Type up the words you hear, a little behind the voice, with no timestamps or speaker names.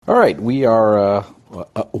All right, we are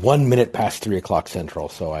 1 minute past 3 o'clock Central,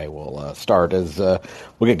 so I will start as we'll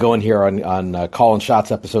get going here on Callin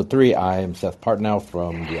Shots episode 3. I'm Seth Partnow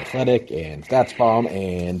from The Athletic and StatsBomb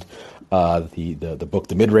and the book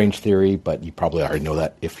The Midrange Theory, but you probably already know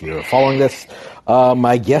that if you're following this.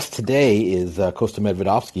 My guest today is Kostya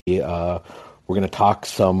Medvedovsky. We're going to talk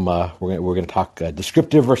we're going to talk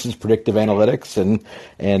descriptive versus predictive analytics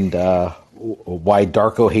and why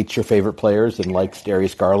Darko hates your favorite players and likes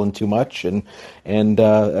Darius Garland too much and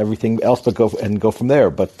everything else, but go from there.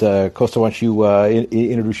 But Kostya, why don't you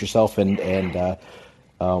introduce yourself and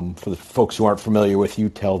for the folks who aren't familiar with you,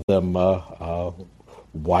 tell them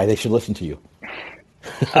why they should listen to you.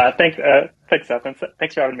 Thanks, Seth.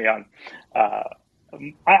 Thanks for having me on.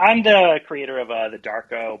 I'm the creator of the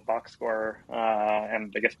Darko box score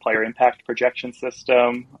and I guess player impact projection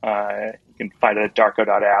system. You can find it at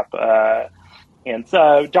darko.app. And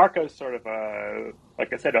so Darko is sort of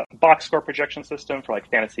like I said, a box score projection system for like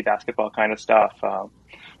fantasy basketball kind of stuff.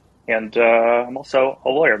 And I'm also a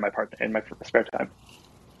lawyer in my spare time.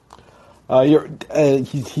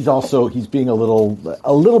 He's being a little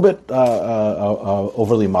bit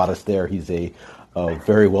overly modest there. He's a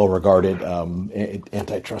very well regarded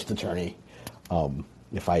antitrust attorney.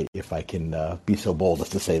 If I can be so bold as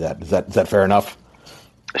to say that, is that fair enough?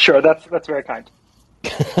 Sure, that's very kind.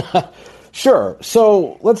 Sure.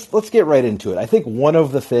 So let's get right into it. I think one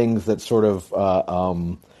of the things that sort of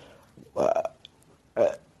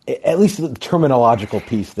at least the terminological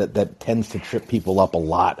piece that tends to trip people up a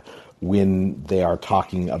lot when they are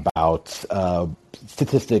talking about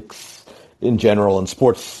statistics in general and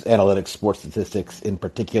sports analytics, sports statistics in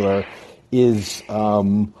particular, is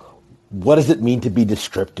what does it mean to be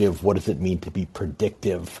descriptive? What does it mean to be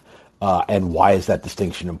predictive? And why is that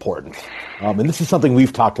distinction important? And this is something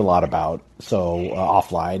we've talked a lot about,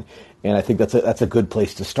 offline, and I think that's a good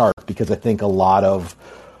place to start because I think a lot of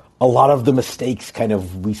the mistakes kind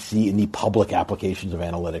of we see in the public applications of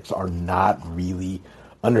analytics are not really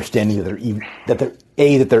understanding that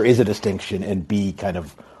there is a distinction, and B, kind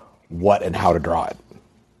of what and how to draw it.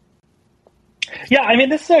 Yeah, I mean,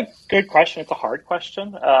 this is a good question. It's a hard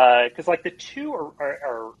question because like the two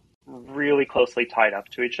are really closely tied up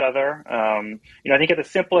to each other. I think at the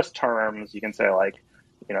simplest terms, you can say like,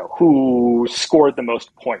 who scored the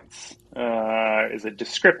most points is a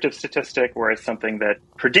descriptive statistic, whereas something that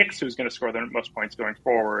predicts who's going to score the most points going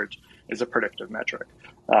forward is a predictive metric.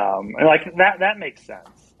 And like that makes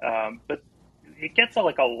sense. But it gets a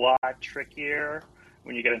lot trickier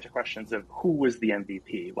when you get into questions of who was the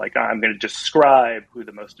MVP. Like I'm going to describe who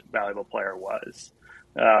the most valuable player was,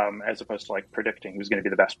 as opposed to like predicting who's going to be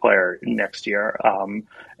the best player next year.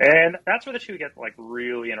 And that's where the two get like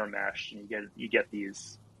really intermeshed, and you get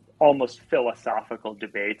these almost philosophical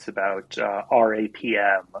debates about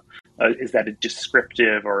RAPM. Is that a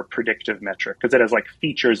descriptive or a predictive metric? Because it has like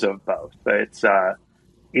features of both, but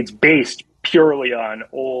it's based purely on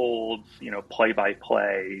old,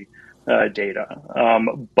 play-by-play data,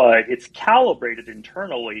 but it's calibrated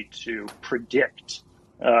internally to predict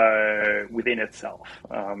within itself.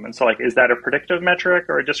 And so, like, is that a predictive metric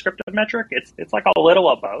or a descriptive metric? It's like a little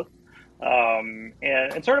of both.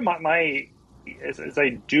 And sort of my as I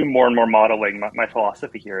do more and more modeling, my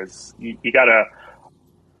philosophy here is you got to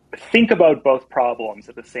think about both problems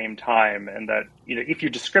at the same time, and that if your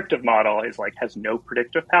descriptive model has no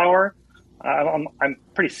predictive power, I'm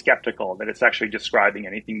pretty skeptical that it's actually describing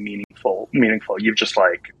anything meaningful. You've just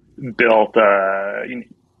built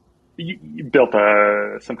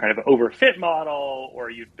some kind of overfit model, or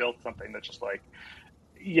you've built something that's just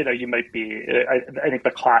you might be. I think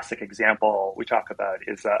the classic example we talk about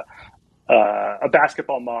is a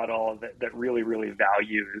basketball model that really, really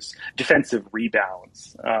values defensive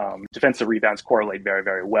rebounds. Defensive rebounds correlate very,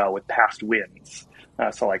 very well with past wins.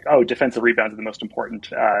 Defensive rebounds are the most important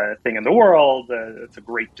thing in the world. It's a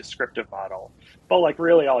great descriptive model. But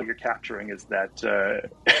really all you're capturing is that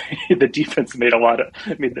the defense made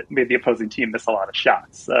the opposing team miss a lot of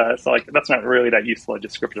shots. That's not really that useful a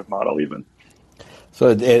descriptive model even. So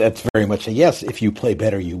it's very much a yes. If you play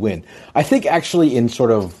better, you win. I think actually in sort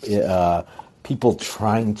of people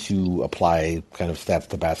trying to apply kind of stats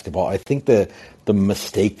to basketball, I think the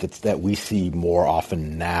mistake that we see more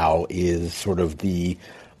often now is sort of the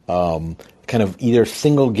kind of either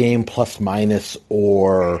single game plus minus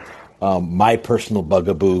or my personal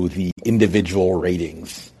bugaboo, the individual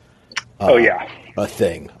ratings. A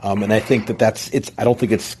thing. And I think I don't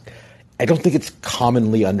think it's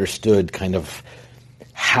commonly understood kind of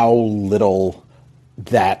how little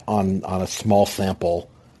that on a small sample,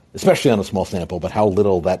 especially on a small sample, but how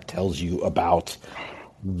little that tells you about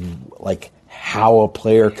how a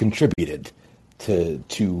player contributed to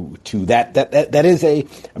that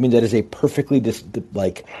is a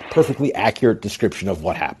perfectly accurate description of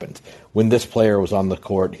what happened. When this player was on the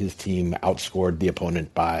court, his team outscored the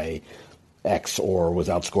opponent by X or was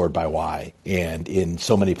outscored by Y, and in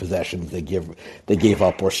so many possessions they gave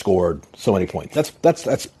up or scored so many points.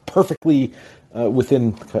 That's perfectly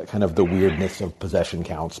within kind of the weirdness of possession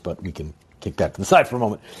counts, but we can kick that to the side for a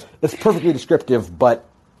moment. That's perfectly descriptive, but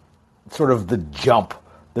sort of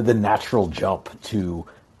the natural jump to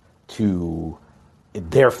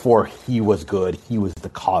therefore he was good, he was the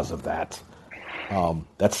cause of that.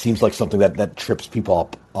 That seems like something that trips people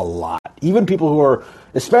up a lot. Even people who are,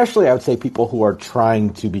 especially I would say people who are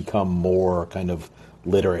trying to become more kind of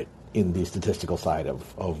literate in the statistical side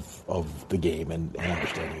of the game and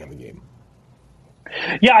understanding of the game.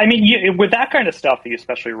 Yeah, I mean, with that kind of stuff, you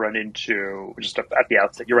especially run into, just at the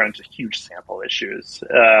outset, you run into huge sample issues.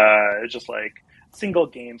 Just like single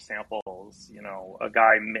game samples, a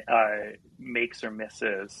guy makes or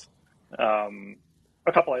misses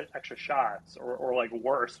a couple of extra shots, or like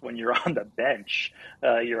worse, when you're on the bench,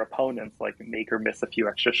 your opponents like make or miss a few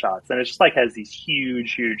extra shots, and it just like has these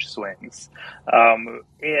huge swings.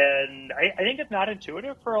 And I think it's not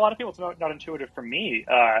intuitive for a lot of people. It's not intuitive for me.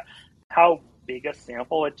 How big a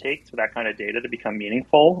sample it takes for that kind of data to become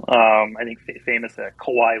meaningful. I think famous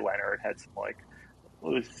Kawhi Leonard had some like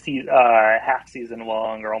half season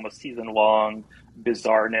long or almost season long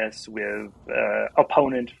bizarreness with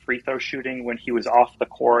opponent free throw shooting when he was off the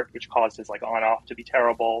court, which caused his like on off to be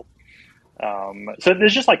terrible. So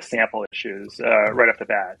there's just like sample issues right off the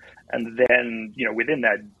bat, and then within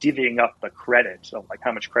that, divvying up the credit of like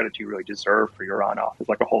how much credit do you really deserve for your on off is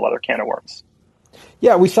like a whole other can of worms.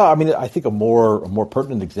 Yeah, we saw. I mean, I think a more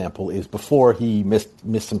pertinent example is before he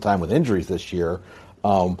missed some time with injuries this year.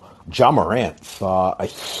 Ja Morant saw a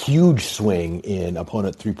huge swing in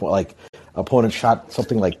opponent 3-point. Like opponent shot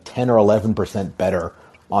something like 10 or 11% better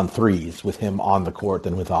on threes with him on the court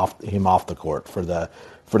than with him off the court for the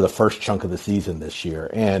first chunk of the season this year.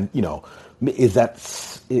 And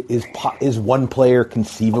is one player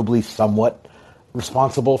conceivably somewhat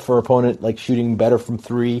responsible for opponent like shooting better from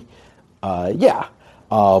three? Yeah.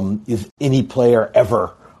 Is any player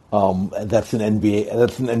ever that's an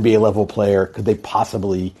NBA level player, could they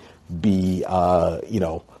possibly be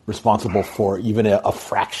responsible for even a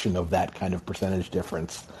fraction of that kind of percentage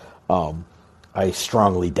difference? I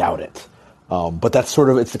strongly doubt it. But that's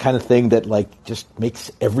it's the kind of thing that like just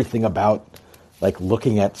makes everything about like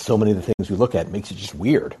looking at so many of the things we look at makes it just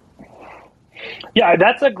weird. Yeah,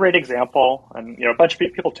 that's a great example. And, a bunch of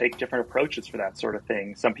people take different approaches for that sort of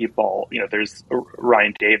thing. Some people, there's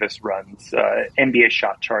Ryan Davis runs NBA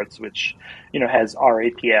shot charts, which, has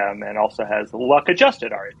RAPM and also has luck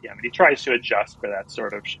adjusted RAPM. And he tries to adjust for that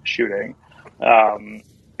sort of shooting. And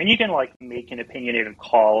you can like make an opinionated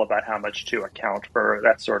call about how much to account for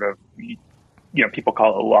that sort of, people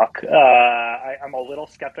call it luck. I'm a little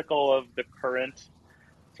skeptical of the current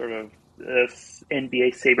sort of this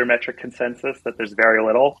NBA sabermetric consensus that there's very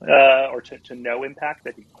little or to no impact.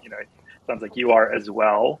 I think it sounds like you are as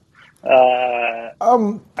well. I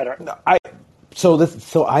am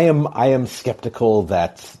skeptical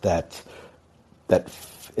that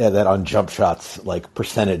on jump shots like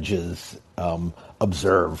percentages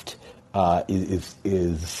observed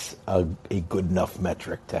is a good enough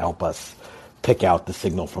metric to help us pick out the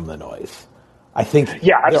signal from the noise. I think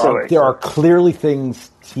there are clearly things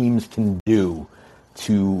teams can do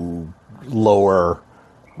to lower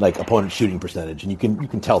like opponent shooting percentage, and you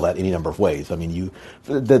can tell that any number of ways. I mean,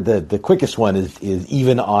 the quickest one is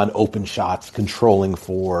even on open shots controlling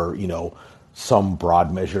for some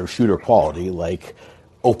broad measure of shooter quality, like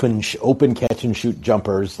open catch and shoot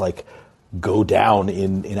jumpers like go down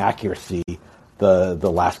in accuracy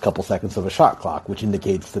the last couple seconds of a shot clock, which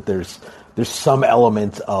indicates that there's some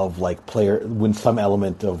element of like when some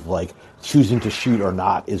element of like choosing to shoot or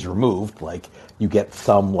not is removed, like you get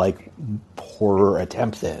some like poorer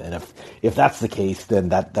attempts in. And if that's the case, then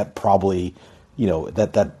that probably,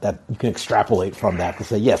 that you can extrapolate from that to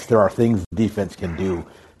say, yes, there are things the defense can do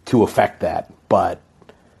to affect that, but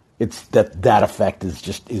it's that effect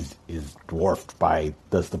is dwarfed by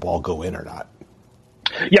does the ball go in or not.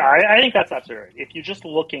 Yeah, I think that's absolutely right. If you're just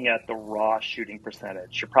looking at the raw shooting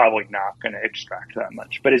percentage, you're probably not going to extract that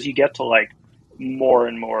much. But as you get to like more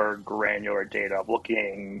and more granular data,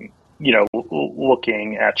 looking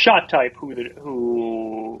at shot type,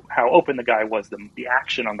 how open the guy was, the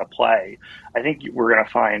action on the play, I think we're going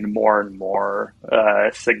to find more and more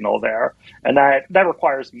signal there, and that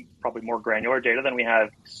requires probably more granular data than we have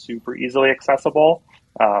super easily accessible.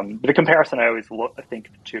 The comparison I always think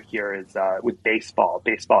to here is with baseball.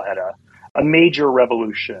 Baseball had a major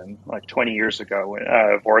revolution like 20 years ago when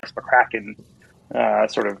Boris McCracken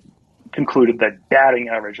sort of concluded that batting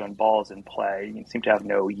average on balls in play seemed to have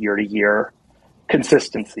no year-to-year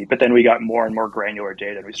consistency. But then we got more and more granular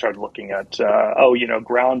data, and we started looking at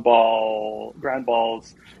ground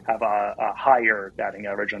balls have a higher batting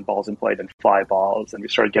average on balls in play than fly balls, and we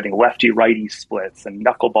started getting lefty-righty splits and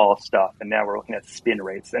knuckleball stuff, and now we're looking at spin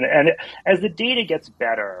rates. And as the data gets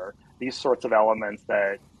better, these sorts of elements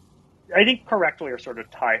that I think correctly are sort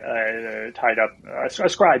of tied up,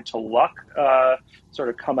 ascribed to luck, sort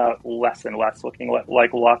of come out less and less looking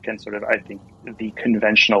like luck, and sort of I think the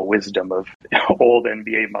conventional wisdom of old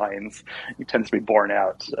NBA minds tends to be borne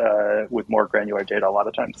out with more granular data a lot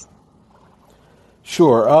of times.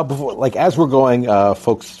 Sure. As we're going,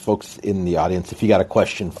 folks in the audience, if you got a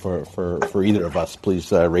question for either of us,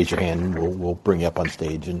 please raise your hand, and we'll bring you up on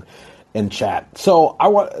stage and chat. So I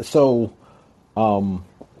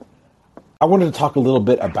wanted to talk a little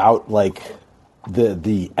bit about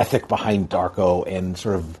the ethic behind Darko and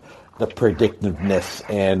sort of the predictiveness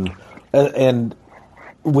and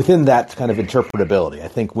within that kind of interpretability. I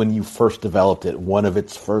think when you first developed it, one of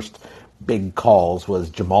its first big calls was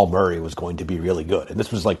Jamal Murray was going to be really good, and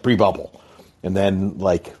this was pre-bubble. And then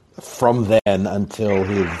from then until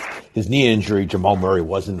his knee injury, Jamal Murray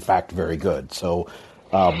was in fact very good. So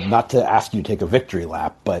not to ask you to take a victory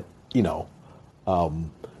lap, but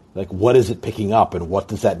what is it picking up, and what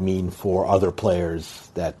does that mean for other players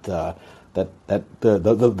that the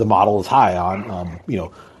model is high on?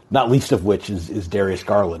 Not least of which is Darius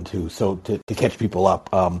Garland, who to catch people up.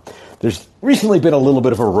 There's recently been a little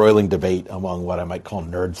bit of a roiling debate among what I might call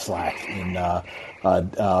nerd slack in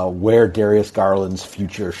where Darius Garland's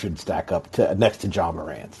future should stack up next to Ja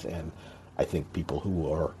Morant's, and I think people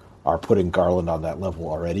who are putting Garland on that level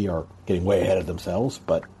already are getting way ahead of themselves,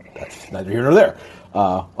 but that's neither here nor there.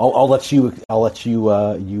 I'll let you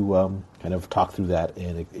kind of talk through that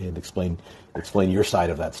and explain your side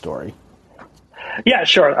of that story. Yeah,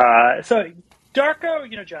 sure. So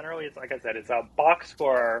Darko, generally, it's like I said, it's a box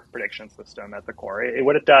score prediction system at the core.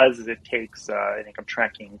 What it does is it takes, I think I'm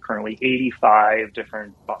tracking currently 85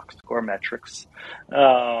 different box score metrics,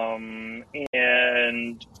 and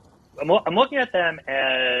I'm looking at them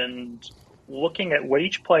and looking at what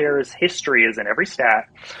each player's history is in every stat.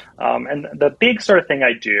 And the big sort of thing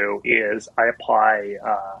I do is I apply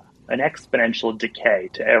an exponential decay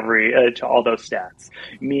to all those stats,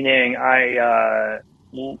 meaning I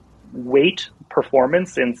weight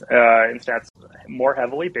performance in stats more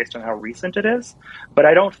heavily based on how recent it is, but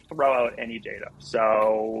I don't throw out any data.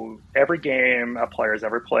 So every game a player's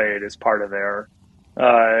ever played is part of their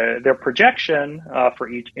projection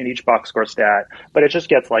in each box score stat, but it just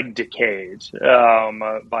gets decayed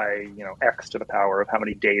by x to the power of how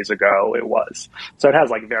many days ago it was. So it has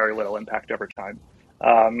very little impact over time.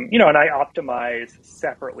 And I optimize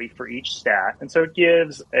separately for each stat, and so it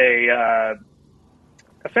gives a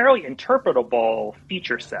fairly interpretable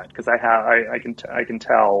feature set, because I can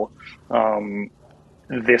tell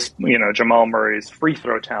this, Jamal Murray's free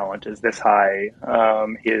throw talent is this high.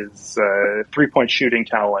 His 3-point shooting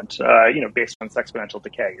talent, based on exponential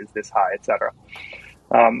decay, is this high, etc.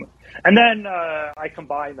 And then I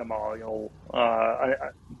combine them all.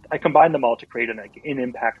 I combine them all to create an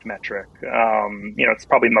impact metric. It's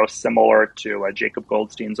probably most similar to Jacob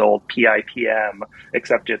Goldstein's old PIPM,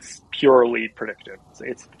 except it's purely predictive.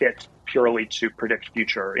 It's fit purely to predict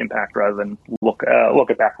future impact rather than look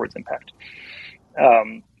at backwards impact.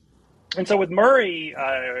 And so with Murray,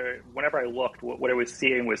 whenever I looked, what I was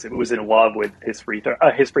seeing was it was in love with his free throw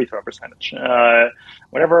percentage.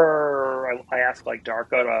 Whenever I asked Darko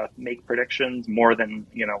to make predictions more than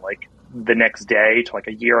the next day to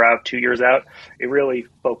a year out, 2 years out, it really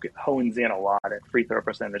hones in a lot at free throw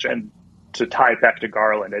percentage. And to tie it back to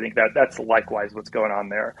Garland, I think that's likewise what's going on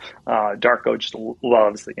there. Darko just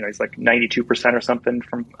loves he's 92% or something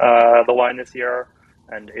from the line this year,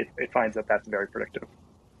 and it finds that that's very predictive.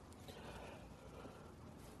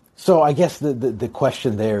 So I guess the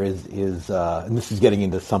question there is and this is getting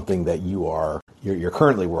into something that you're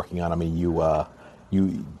currently working on. I mean, you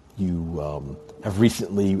have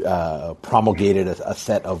recently promulgated a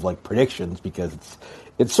set of predictions, because it's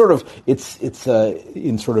in sort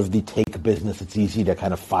of the take business. It's easy to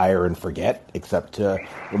kind of fire and forget, except to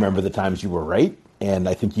remember the times you were right. And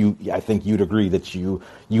I think you'd agree that you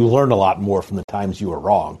learn a lot more from the times you were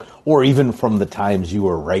wrong, or even from the times you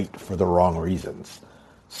were right for the wrong reasons.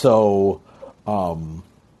 So,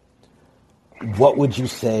 what would you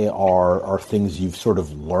say are things you've sort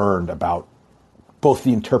of learned about both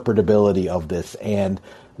the interpretability of this and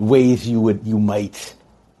ways you might,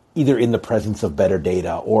 either in the presence of better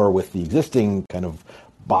data or with the existing kind of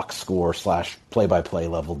box score / play-by-play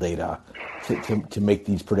level data, to make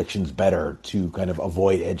these predictions better, to kind of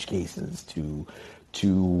avoid edge cases, to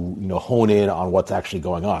hone in on what's actually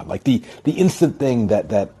going on. Like the instant thing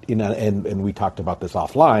that and we talked about this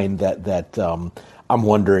offline, that I'm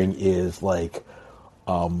wondering is like,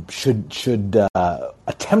 should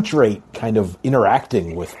attempt rate kind of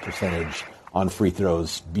interacting with percentage on free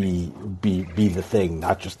throws be the thing,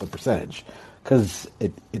 not just the percentage? Because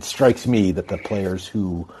it strikes me that the players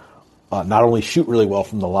who not only shoot really well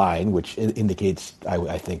from the line, which indicates,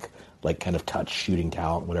 I think, like kind of touch, shooting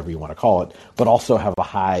talent, whatever you want to call it, but also have a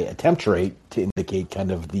high attempt rate to indicate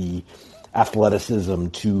kind of the athleticism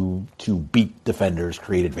to beat defenders,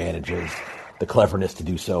 create advantages, the cleverness to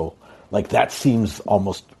do so. Like that seems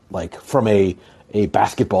almost like, from a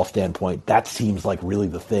basketball standpoint, that seems like really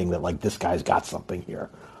the thing that, like, this guy's got something here,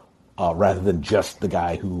 rather than just the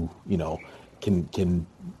guy who can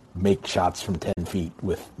make shots from 10 feet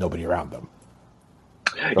with nobody around them.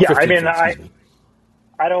 Yeah, I mean,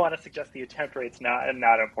 I don't want to suggest the attempt rate's not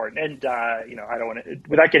important, and I don't want to,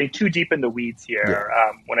 without getting too deep in the weeds here.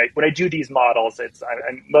 Yeah. When I do these models,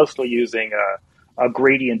 I'm mostly using a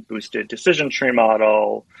gradient boosted decision tree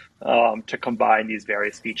model to combine these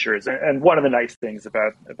various features. And one of the nice things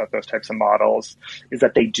about those types of models is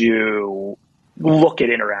that they do look at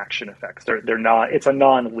interaction effects. They're not, it's a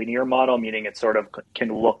non-linear model, meaning it sort of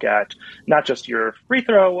can look at not just your free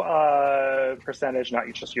throw percentage, not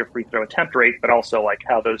just your free throw attempt rate, but also like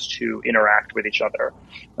how those two interact with each other.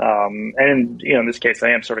 And in this case,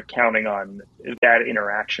 I am sort of counting on that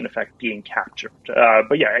interaction effect being captured.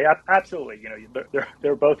 But yeah, absolutely.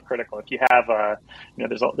 They're both critical. If you have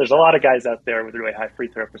there's a lot of guys out there with really high free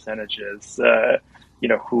throw percentages,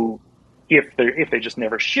 who, if they just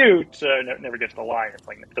never shoot, never get to the line, it's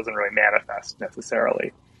like it doesn't really manifest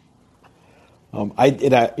necessarily.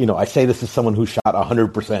 I say this as someone who shot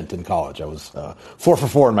 100% in college. I was 4 for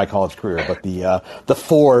 4 in my college career, but the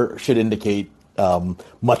 4 should indicate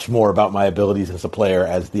much more about my abilities as a player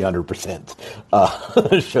as the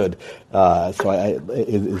 100% should. So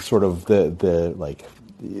it's sort of the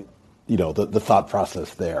thought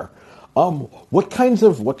process there. What kind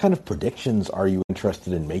of predictions are you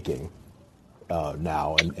interested in making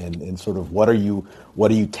now, and sort of what are you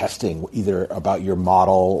testing, either about your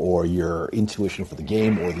model or your intuition for the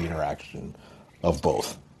game or the interaction of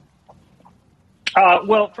both?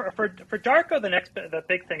 Well, for Darko, the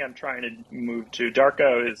big thing I'm trying to move to,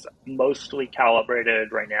 Darko is mostly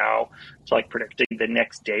calibrated right now to like predicting the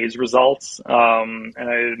next day's results, and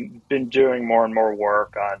I've been doing more and more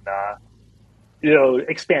work on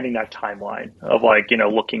expanding that timeline of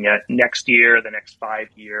looking at next year, the next 5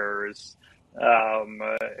 years.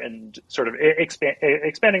 And sort of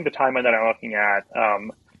expanding the timeline that I'm looking at,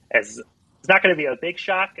 as it's not going to be a big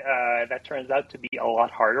shock. That turns out to be a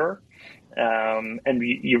lot harder, and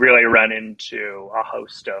you really run into a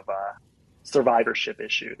host of survivorship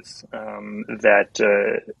issues that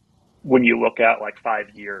when you look at 5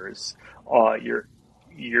 years,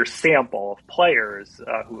 your sample of players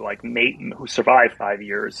who survive 5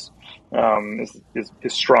 years is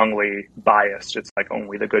strongly biased. It's like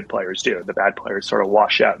only the good players do. The bad players sort of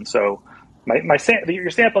wash out, and so your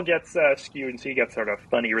sample gets skewed, and so you get sort of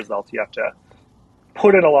funny results. You have to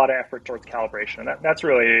put in a lot of effort towards calibration, and that's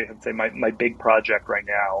really, I'd say, my big project right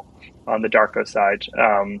now on the Darko side.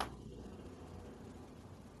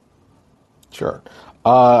 Sure.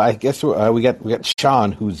 I guess we got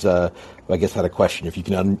Sean, who's I guess had a question. If you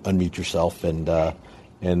can unmute yourself and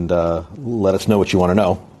let us know what you want to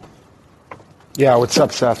know. Yeah, what's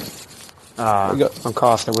up, Seth? I'm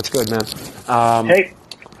Kostya. What's good, man? Hey.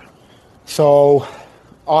 So,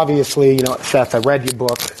 obviously, Seth, I read your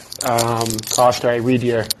book. Kostya, I read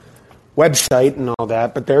your website and all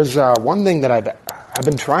that. But there's one thing that I've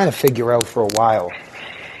been trying to figure out for a while.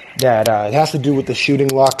 That it has to do with the shooting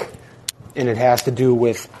luck, and it has to do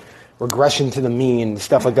with regression to the mean,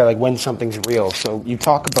 stuff like that, like when something's real. So you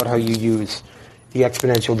talk about how you use the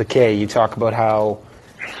exponential decay. You talk about how,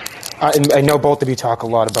 and I know both of you talk a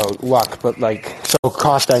lot about luck, but so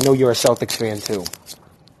Kostya, I know you're a Celtics fan too.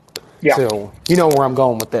 Yeah. So you know where I'm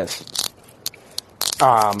going with this.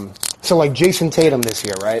 So Jason Tatum this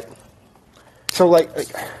year, right? So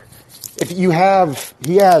if he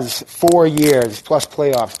has 4 years plus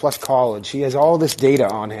playoffs plus college, he has all this data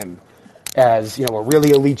on him as a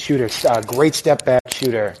really elite shooter, great step back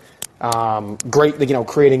shooter, great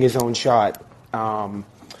creating his own shot.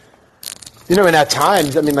 And at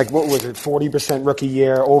times, I mean, like, what was it, 40% rookie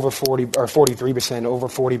year, over 40, or 43%, over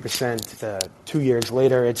 40% 2 years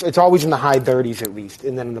later. It's always in the high 30s at least,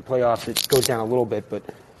 and then in the playoffs it goes down a little bit.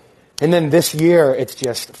 And then this year it's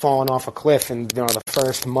just fallen off a cliff, and the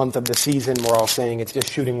first month of the season we're all saying it's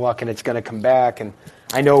just shooting luck and it's going to come back. And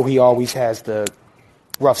I know he always has the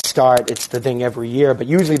rough start. It's the thing every year, but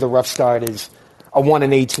usually the rough start is a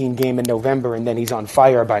 1-18 game in November, and then he's on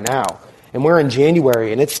fire by now. And we're in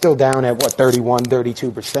January, and it's still down at, 31,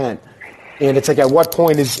 32%. And it's like, at what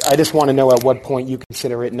point I just want to know at what point you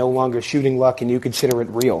consider it no longer shooting luck and you consider it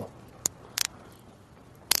real.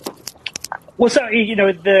 Well, so,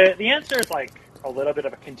 the answer is like a little bit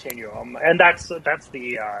of a continuum. And that's the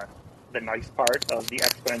nice part of the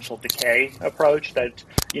exponential decay approach, that,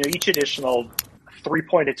 each additional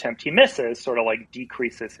 3-point attempt he misses sort of like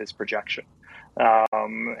decreases his projection.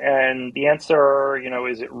 And the answer,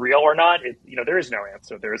 is it real or not? There is no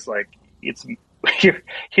answer. There's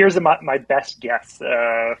here's my best guess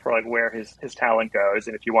for like where his talent goes,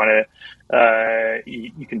 and if you want to,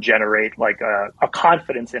 you can generate like a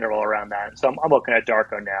confidence interval around that. So I'm looking at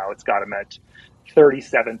Darko now. It's got him at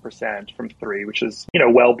 37% from three, which is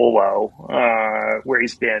well below where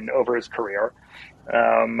he's been over his career.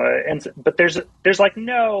 But there's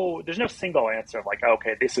no single answer of like,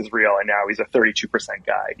 okay, this is real, and now he's a 32%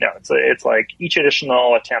 guy. No, it's like each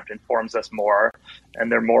additional attempt informs us more,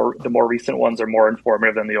 and the more recent ones are more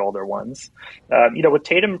informative than the older ones. With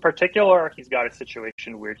Tatum in particular, he's got a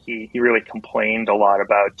situation where he really complained a lot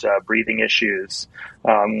about breathing issues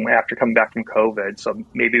after coming back from COVID. So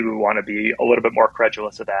maybe we want to be a little bit more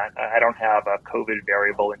credulous of that. I don't have a COVID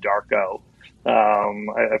variable in Darko.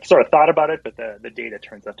 I've sort of thought about it, but the data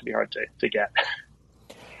turns out to be hard to get.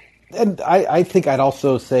 And I think I'd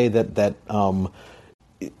also say that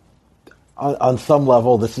on some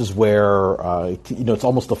level, this is where it's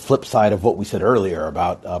almost the flip side of what we said earlier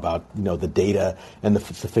about the data and the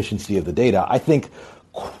sufficiency of the data. I think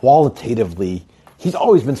qualitatively, he's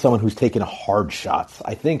always been someone who's taken hard shots.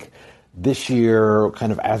 I think this year,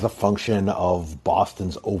 kind of as a function of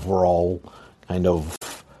Boston's overall kind of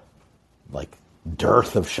like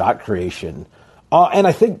dearth of shot creation, and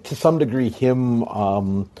I think to some degree him,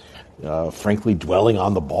 frankly, dwelling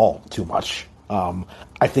on the ball too much.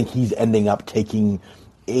 I think he's ending up taking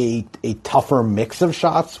a tougher mix of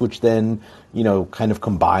shots, which then kind of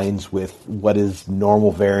combines with what is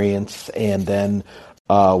normal variance, and then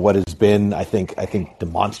what has been, I think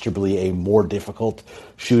demonstrably a more difficult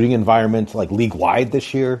shooting environment, like league wide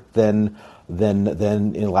this year than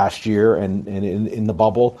in last year and in the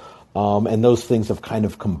bubble. And those things have kind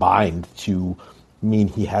of combined to mean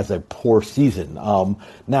he has a poor season.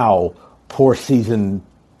 Now, poor season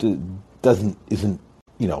isn't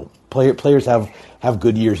players have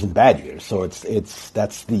good years and bad years. So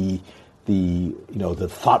that's the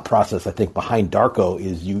thought process I think behind Darko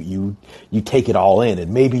is you take it all in,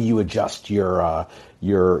 and maybe you adjust your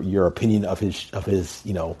opinion of his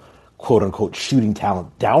quote unquote shooting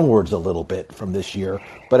talent downwards a little bit from this year.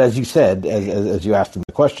 But as you said, as you asked him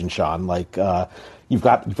the question, Sean, like you've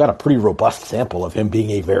got a pretty robust sample of him being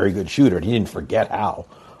a very good shooter, and he didn't forget how.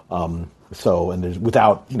 So, and there's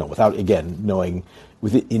without again knowing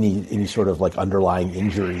with any sort of like underlying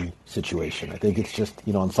injury situation, I think it's just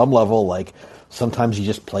on some level like sometimes you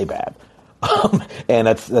just play bad, and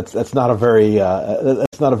that's not a very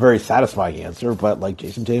satisfying answer. But like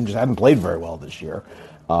Jason Tatum just hadn't played very well this year.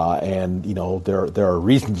 And there are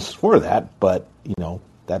reasons for that, but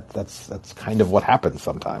that's kind of what happens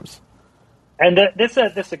sometimes. And this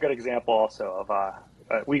is a good example also of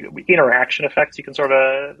interaction effects you can sort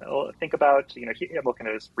of think about. I'm looking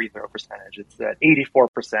at his free throw percentage. It's at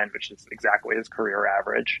 84%, which is exactly his career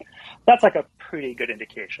average. That's like a pretty good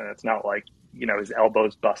indication. It's not like his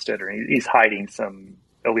elbow's busted or he's hiding some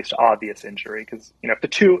at least obvious injury. Because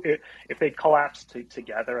if they collapsed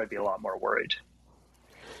together, I'd be a lot more worried.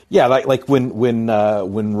 Yeah, like when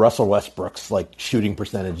Russell Westbrook's like shooting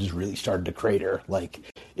percentages really started to crater. Like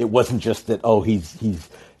it wasn't just that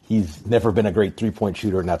he's never been a great 3-point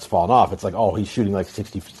shooter and that's fallen off. It's like he's shooting like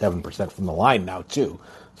 67% from the line now too.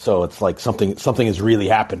 So it's like something has really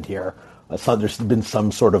happened here. There's been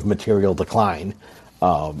some sort of material decline,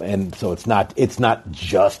 and so it's not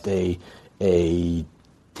just a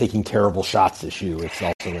taking terrible shots issue. It's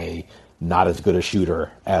also a not as good a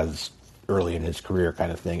shooter as early in his career kind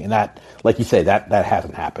of thing. And that, like you say, that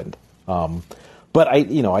hasn't happened. But I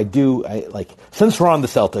since we're on the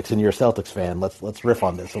Celtics and you're a Celtics fan, let's riff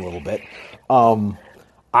on this a little bit.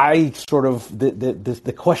 I sort of,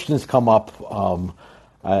 the question has come up.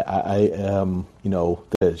 should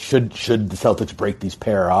the Celtics break these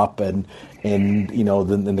pair up, and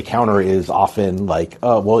then the counter is often like,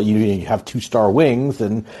 oh, well, you have 2-star wings,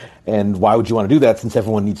 and why would you want to do that since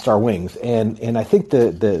everyone needs star wings? And I think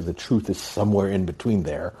the truth is somewhere in between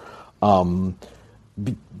there. While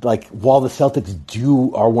the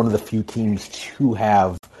Celtics are one of the few teams to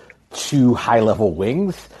have 2 high-level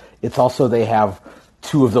wings, it's also they have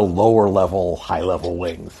 2 of the lower level, high level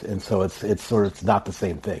wings, and so it's not the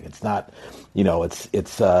same thing. It's not,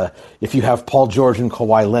 if you have Paul George and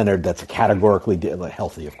Kawhi Leonard, that's a categorically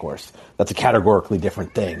healthy, of course. That's a categorically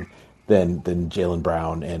different thing than Jaylen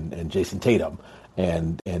Brown and Jason Tatum,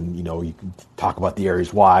 and you can talk about the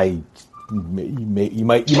areas why. You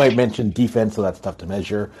might mention defense, so that's tough to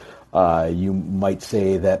measure. You might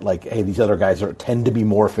say that hey, these other guys tend to be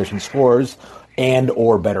more efficient scorers and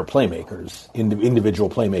or better playmakers, individual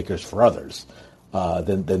playmakers for others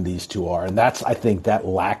than these 2 are. And that's, I think, that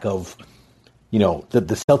lack of,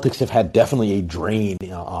 the Celtics have had definitely a drain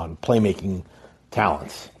on playmaking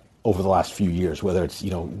talents over the last few years, whether it's,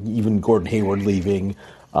 even Gordon Hayward leaving,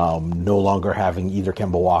 no longer having either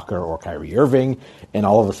Kemba Walker or Kyrie Irving, and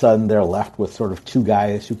all of a sudden they're left with sort of 2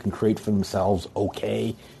 guys who can create for themselves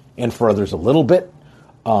okay, and for others a little bit.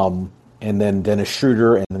 And then Dennis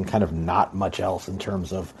Schroeder, and then kind of not much else in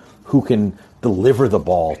terms of who can deliver the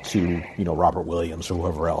ball to, Robert Williams or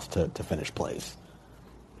whoever else to finish plays.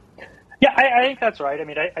 Yeah, I think that's right. I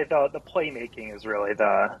mean, I thought the playmaking is really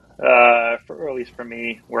at least for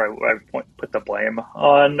me, where I put the blame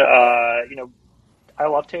on. I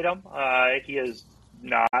love Tatum. He has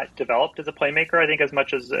not developed as a playmaker, I think, as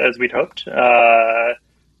much as we'd hoped.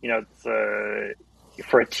 It's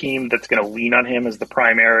for a team that's going to lean on him as the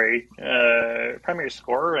primary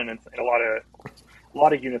scorer, and it's a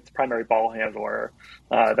lot of units, primary ball handler.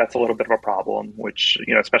 That's a little bit of a problem, which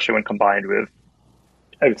especially when combined with,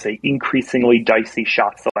 I would say, increasingly dicey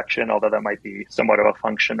shot selection. Although that might be somewhat of a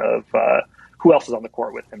function of who else is on the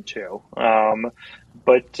court with him too.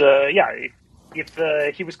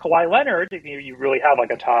 If he was Kawhi Leonard, you really have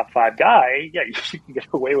a top 5 guy. Yeah, you can get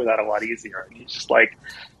away with that a lot easier. And he's just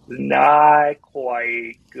not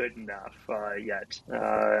quite good enough yet,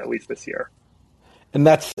 at least this year. And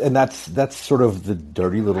that's sort of the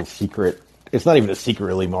dirty little secret. It's not even a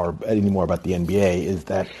secret anymore about the NBA. Is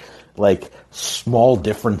that small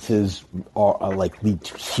differences are lead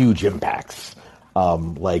to huge impacts.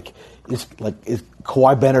 Is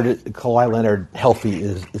Kawhi Leonard healthy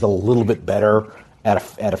is a little bit better at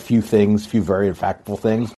a few very impactful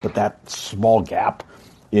things, but that small gap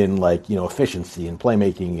in efficiency and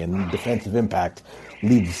playmaking and defensive impact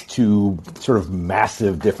leads to sort of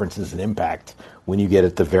massive differences in impact when you get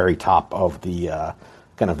at the very top of the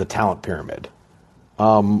kind of the talent pyramid.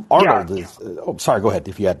 Arnold is. Sorry, go ahead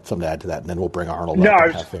if you had something to add to that, and then we'll bring Arnold up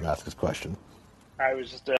and have him ask his question. I was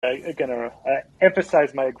just going to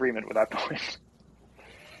emphasize my agreement with that point.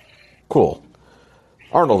 Cool.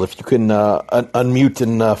 Arnold, if you can unmute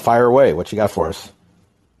and fire away, what you got for us?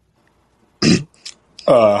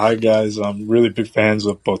 Hi, guys. I'm really big fans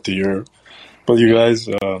of both of you guys.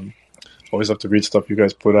 Always have to read stuff you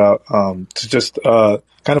guys put out. To just kind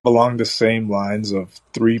of along the same lines of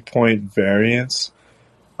 3-point variance,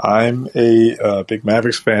 I'm a big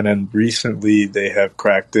Mavericks fan, and recently they have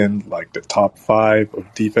cracked in the top 5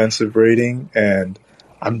 of defensive rating, and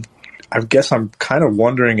I guess I'm kind of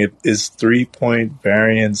wondering, is 3-point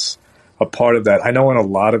variance a part of that? I know in a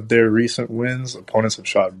lot of their recent wins, opponents have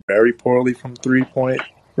shot very poorly from 3-point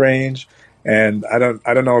range, and I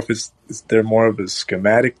don't know if is there more of a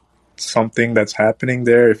schematic something that's happening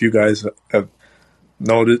there. If you guys have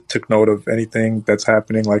took note of anything that's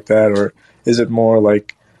happening like that, or is it more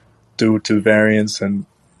due to variance and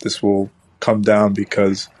this will come down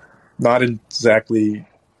because not exactly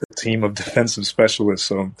a team of defensive specialists?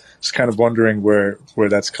 So I'm just kind of wondering where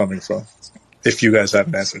that's coming from, if you guys have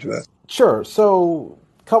an answer to that. Sure. So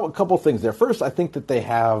couple things there. First, I think that they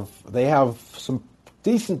have some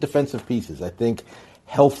decent defensive pieces. I think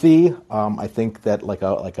healthy. I think that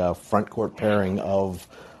a front court pairing of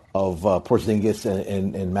Porzingis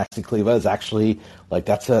and Maxi Kleber is actually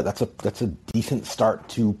that's a decent start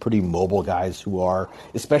to pretty mobile guys who are,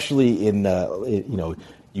 especially in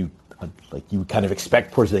you kind of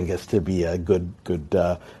expect Porzingis to be a good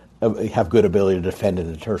have good ability to defend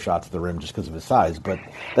and deter shots at the rim just because of his size. But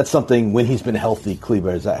that's something, when he's been healthy,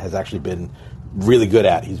 Kleber has actually been really good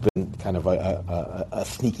at. He's been kind of a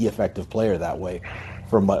sneaky, effective player that way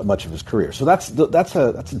for much of his career. So that's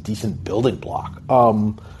a decent building block.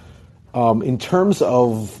 In terms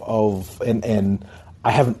of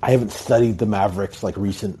I haven't studied the Mavericks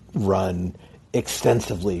recent run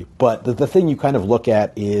extensively. But the thing you kind of look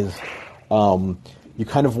at is you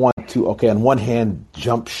kind of want to, okay, on one hand,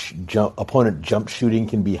 opponent jump shooting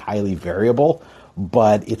can be highly variable,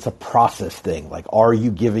 but it's a process thing. Like, are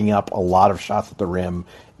you giving up a lot of shots at the rim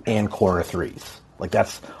and corner threes? Like,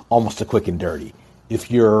 that's almost a quick and dirty. If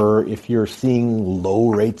you're seeing low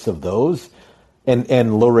rates of those, and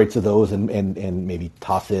maybe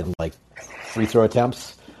toss in like free throw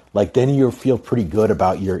attempts, like then you feel pretty good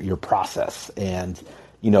about your process. And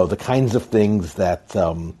the kinds of things that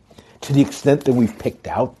to the extent that we've picked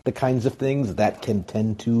out the kinds of things that can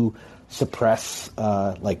tend to suppress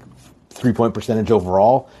like 3-point percentage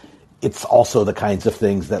overall, it's also the kinds of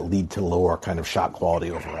things that lead to lower kind of shot quality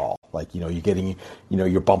overall. Like, you're getting,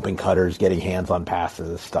 you're bumping cutters, getting hands on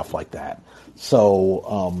passes, stuff like that.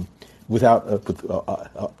 So,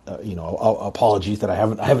 apologies that I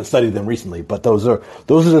haven't studied them recently, but those are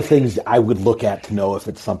the things I would look at to know if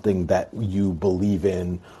it's something that you believe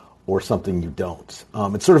in or something you don't.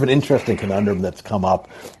 It's sort of an interesting conundrum that's come up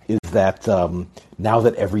is that now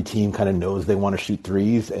that every team kind of knows they want to shoot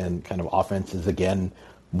threes and kind of offense is again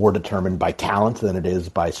more determined by talent than it is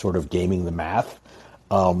by sort of gaming the math.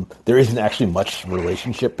 There isn't actually much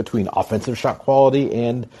relationship between offensive shot quality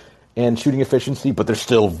and shooting efficiency, but there's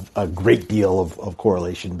still a great deal of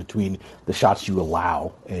correlation between the shots you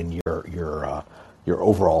allow and your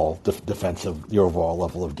overall your overall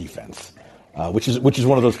level of defense, which is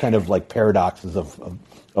one of those kind of like paradoxes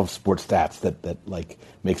of sports stats that like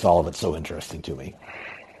makes all of it so interesting to me.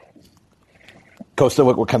 Kostya,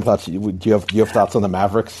 what kind of thoughts do you have thoughts on the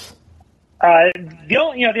Mavericks? The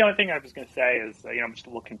only thing I was going to say is, I'm just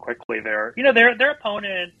looking quickly there. Their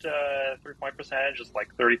opponent 3-point percentage is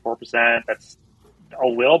like 34%. That's a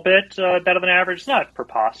little bit better than average. It's not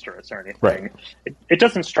preposterous or anything. Right. It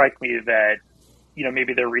doesn't strike me that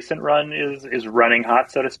maybe their recent run is running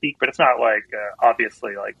hot, so to speak. But it's not like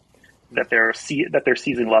obviously like that their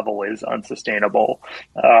season level is unsustainable.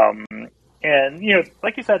 And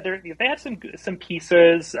like you said, they have some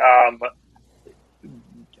pieces.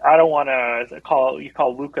 I don't want to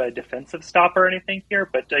call Luka a defensive stopper or anything here,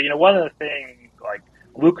 but one of the things, like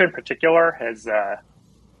Luka in particular, has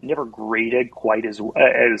never graded quite as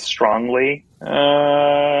strongly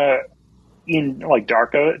in like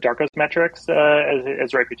Darko's metrics as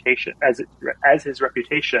his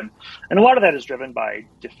reputation, and a lot of that is driven by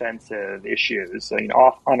defensive issues. So,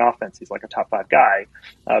 on offense he's like a top 5 guy,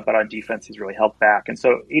 but on defense he's really held back, and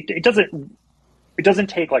so it doesn't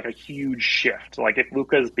take like a huge shift. Like if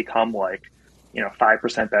Luka's become like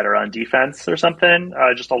 5% better on defense or something,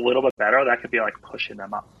 just a little bit better, that could be like pushing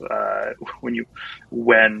them up when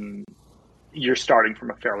you're starting from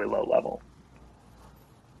a fairly low level.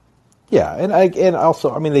 Yeah, and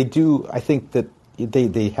also, I mean, they do. I think that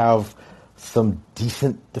they have some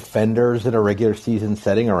decent defenders in a regular season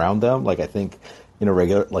setting around them. Like I think in a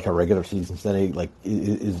regular season setting, like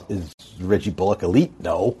is Reggie Bullock elite?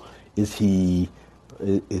 No. Is he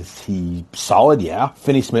solid? Yeah.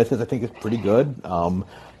 Finney Smith I think is pretty good.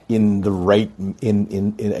 In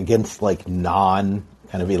against like non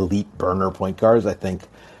kind of elite burner point guards, I think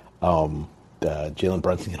Jalen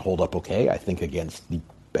Brunson can hold up okay. I think against the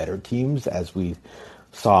better teams, as we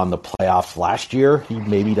saw in the playoffs last year, he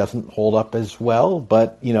maybe doesn't hold up as well.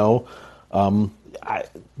 But and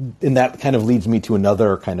that kind of leads me to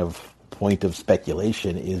another kind of point of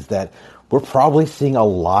speculation is that we're probably seeing a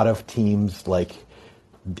lot of teams like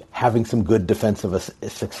having some good defensive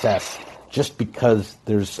success just because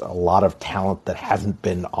there's a lot of talent that hasn't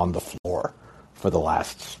been on the floor for the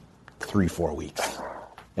last 3-4 weeks,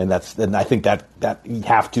 and I think that you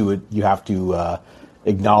have to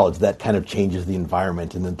acknowledge that kind of changes the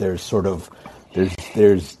environment, and that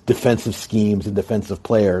there's defensive schemes and defensive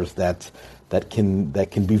players that can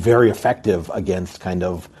be very effective against kind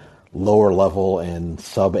of lower level and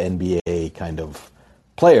sub NBA kind of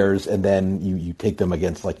players, and then you take them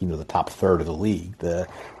against like the top third of the league, the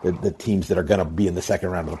teams that are going to be in the second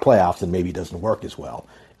round of the playoffs, and maybe it doesn't work as well.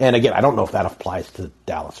 And again, I don't know if that applies to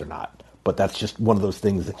Dallas or not, but that's just one of those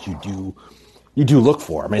things that you do look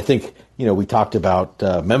for. I mean, I think we talked about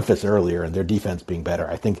Memphis earlier and their defense being better.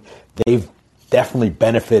 I think they've definitely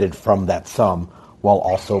benefited from that some, while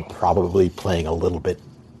also probably playing a little bit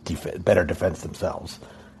better defense themselves.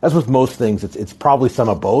 As with most things, it's probably some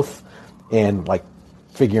of both, and like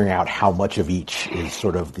figuring out how much of each is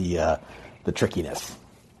sort of the trickiness.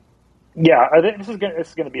 Yeah, this is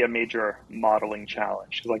going to be a major modeling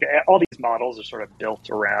challenge, because like all these models are sort of built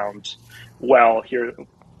around, well, here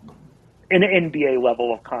an NBA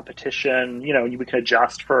level of competition, you can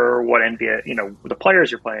adjust for what NBA, the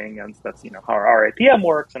players you're playing against. That's, how our RAPM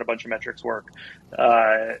works and a bunch of metrics work.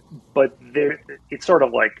 But it's sort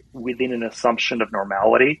of like within an assumption of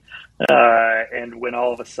normality. And when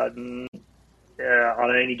all of a sudden,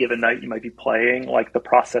 on any given night, you might be playing like the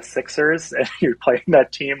process Sixers and you're playing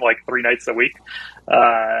that team like 3 nights a week.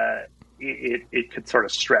 It could sort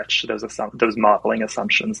of stretch those modeling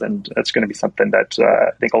assumptions, and that's going to be something that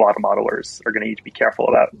I think a lot of modelers are going to need to be careful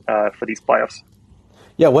about for these playoffs.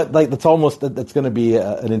 Yeah, that's going to be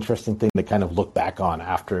an interesting thing to kind of look back on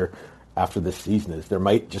after this season. Is there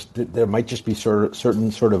might just be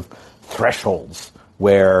certain sort of thresholds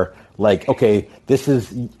where, like, okay, this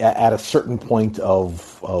is at a certain point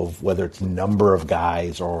of whether it's number of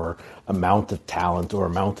guys or amount of talent or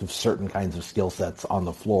amount of certain kinds of skill sets on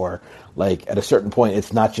the floor. Like, at a certain point,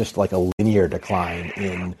 it's not just like a linear decline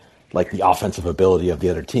in like the offensive ability of the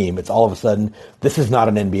other team. It's all of a sudden, this is not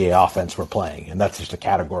an NBA offense we're playing, and that's just a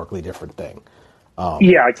categorically different thing.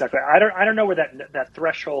 Yeah, exactly. I don't know where that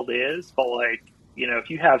threshold is, but like, if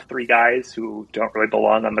you have 3 guys who don't really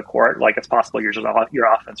belong on the court, like, it's possible your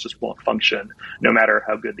offense just won't function no matter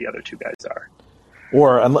how good the other 2 guys are.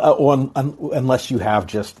 Or unless you have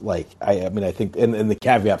just like, I think, and the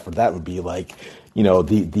caveat for that would be like,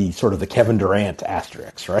 the sort of the Kevin Durant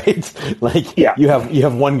asterisk, right? Like, yeah. you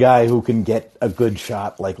have one guy who can get a good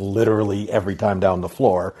shot like literally every time down the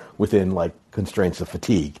floor within like constraints of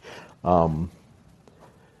fatigue. Yeah,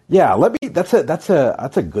 that's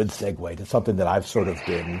a good segue to something that I've sort of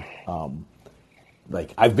been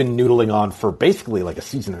I've been noodling on for basically like a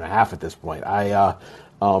season and a half at this point.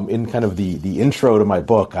 In kind of the intro to my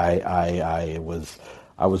book, I was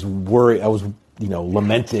worried. I was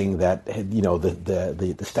lamenting that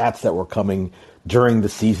the stats that were coming during the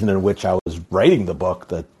season in which I was writing the book,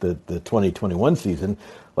 the 2021 season,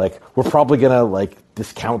 like, we're probably gonna like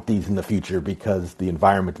discount these in the future because the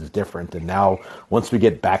environment is different. And now, once we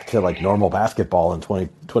get back to like normal basketball in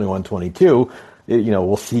 2021, 22.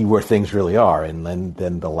 We'll see where things really are, and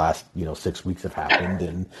then the last 6 weeks have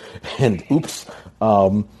happened, and oops.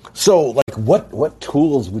 So like, what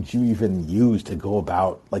tools would you even use to go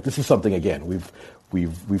about, like, this is something, again,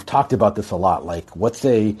 we've talked about this a lot. Like, what's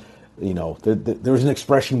there was an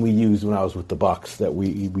expression we used when I was with the Bucks that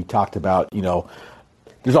we talked about.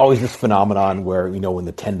 There's always this phenomenon where, when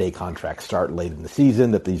the 10-day contracts start late in the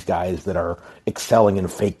season, that these guys that are excelling in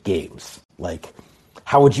fake games, like,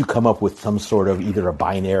 how would you come up with some sort of either a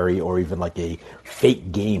binary or even like a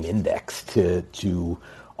fake game index to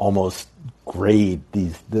almost grade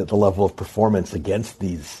the level of performance against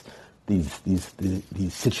these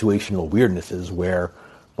situational weirdnesses where,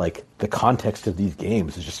 like, the context of these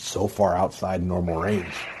games is just so far outside normal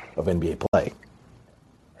range of NBA play?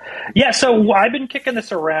 Yeah, so I've been kicking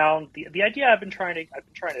this around. The idea I've been trying to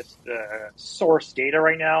source data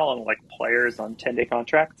right now on like players on 10-day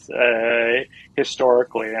contracts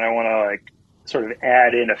historically, and I want to like sort of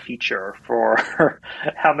add in a feature for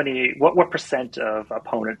what percent of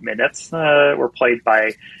opponent minutes were played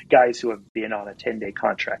by guys who have been on a 10-day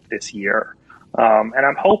contract this year. And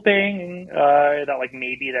I'm hoping that like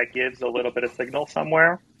maybe that gives a little bit of signal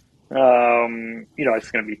somewhere. It's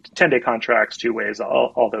going to be 10-day contracts, 2 ways,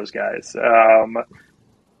 all those guys.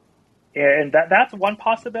 And that's one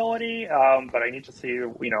possibility. But I need to see,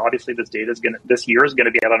 obviously this year is going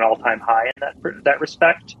to be at an all-time high in that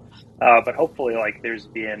respect. But hopefully, like, there's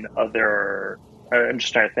been I'm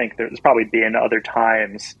just trying to think, there's probably been other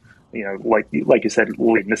times, like you said,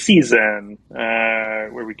 late in the season,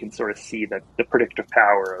 where we can sort of see that the predictive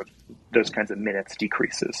power of those kinds of minutes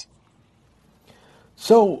decreases.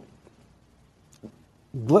 So,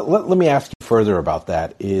 let me ask you further about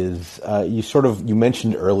that. Is you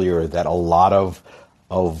mentioned earlier that a lot of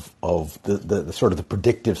the sort of the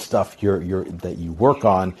predictive stuff that you work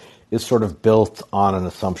on is sort of built on an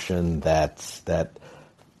assumption that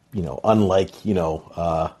unlike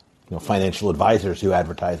financial advisors who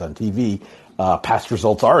advertise on TV, past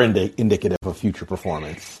results are indicative of future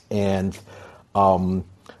performance. And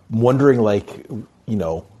wondering, like,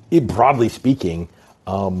 broadly speaking,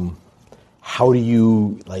 how do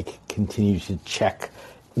you like continue to check,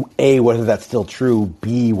 A, whether that's still true,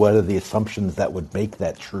 B, whether the assumptions that would make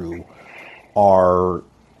that true are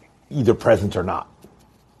either present or not?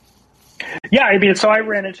 Yeah, I mean, so I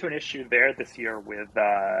ran into an issue there this year with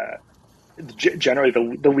generally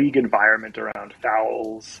the league environment around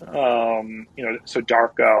fouls. So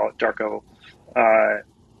Darko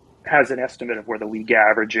has an estimate of where the league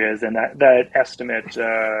average is, and that estimate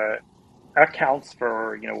accounts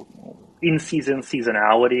for, in-season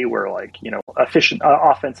seasonality, where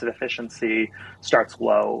offensive efficiency starts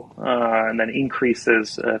low and then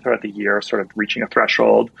increases throughout the year, sort of reaching a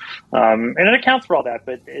threshold, and it accounts for all that.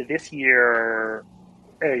 But this year,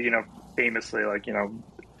 famously,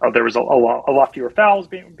 there was a lot fewer fouls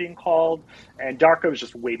being called, and Darko was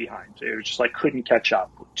just way behind. It was just couldn't catch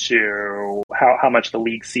up to how much the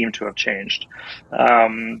league seemed to have changed.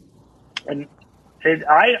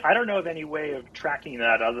 I don't know of any way of tracking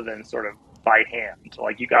that other than sort of by hand.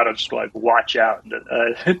 You got to just watch out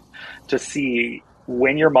to see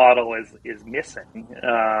when your model is missing.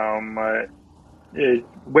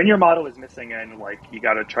 When your model is missing, and you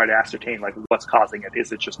got to try to ascertain what's causing it.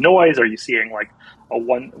 Is it just noise? Are you seeing a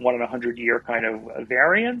one in 100 year kind of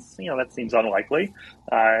variance? That seems unlikely.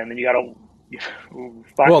 And then you got to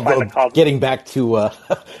find the cause. Getting back to,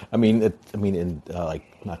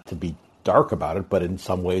 not to be dark about it, but in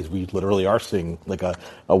some ways we literally are seeing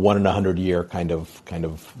a 1 in 100 year kind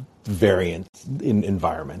of variance in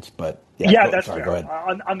environments. But that's sorry, fair.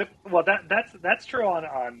 Go ahead. That's true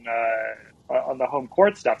on the home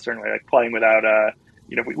court stuff, certainly. Playing without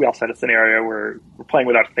we also had a scenario where we're playing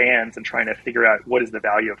without fans and trying to figure out what is the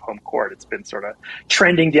value of home court. It's been sort of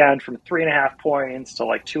trending down from 3.5 points to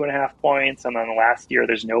 2.5 points, and then last year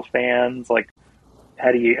there's no fans.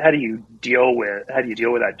 How do you deal with that?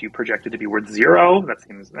 Do you project it to be worth 0? That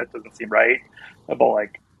doesn't seem right. But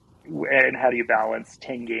and how do you balance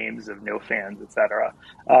 10 games of no fans, etc.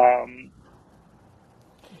 And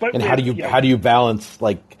how do you balance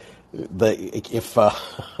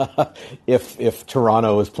if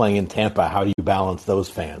Toronto is playing in Tampa, how do you balance those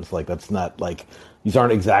fans? That's not these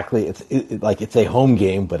aren't exactly it's a home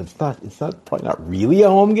game, but it's probably not really a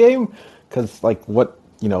home game, because I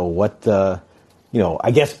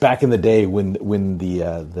guess back in the day when the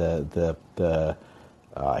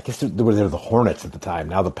I guess they were the Hornets at the time,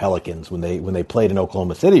 now the Pelicans, when they played in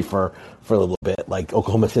Oklahoma City for a little bit,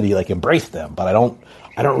 Oklahoma City embraced them, but I don't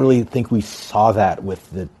really think we saw that with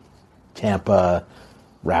the Tampa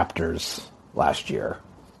Raptors last year.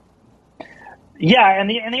 Yeah, and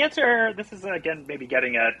the answer, this is again maybe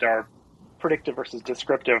getting at our predictive versus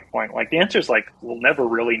descriptive point. The answer is we'll never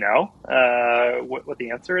really know what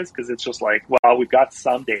the answer is, because it's just we've got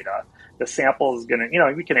some data. The sample is going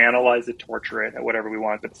to, we can analyze it, torture it, whatever we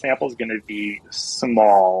want, but the sample is going to be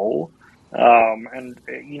small. And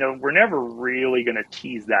we're never really going to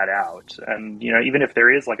tease that out. And, even if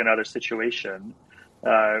there is another situation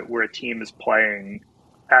where a team is playing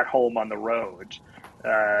at home on the road,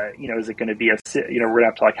 is it going to be we're going to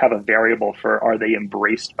have to have a variable for, are they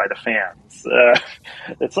embraced by the fans?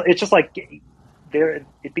 It's just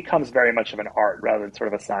it becomes very much of an art rather than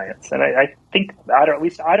sort of a science. And I think I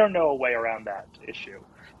don't know a way around that issue.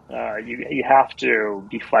 You have to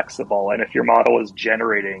be flexible. And if your model is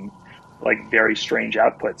generating very strange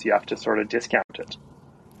outputs, you have to sort of discount it.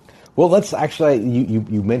 Well, let's actually,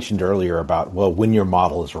 you mentioned earlier about, when your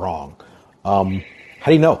model is wrong. How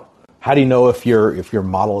do you know? How do you know if your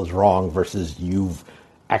model is wrong versus you've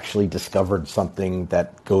actually discovered something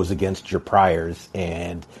that goes against your priors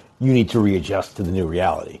and you need to readjust to the new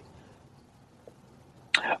reality?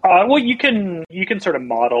 Well, you can sort of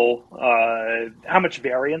model how much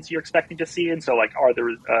variance you're expecting to see, and so are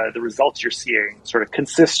the results you're seeing sort of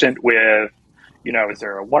consistent with, is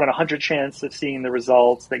there a 1 in 100 chance of seeing the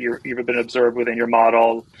results that you've been observed within your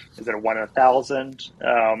model? Is it a 1 in 1,000?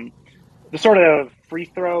 The sort of free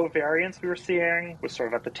throw variance we were seeing was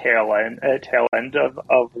sort of at the tail end of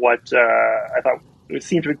what I thought it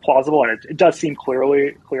seemed to be plausible, and it does seem clear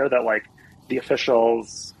that the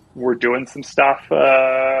officials were doing some stuff,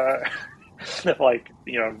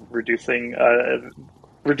 reducing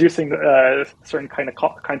certain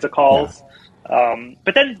kinds of calls,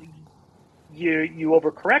 but then you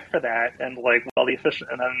overcorrect for that, and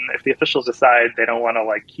if the officials decide they don't want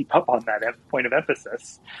to keep up on that point of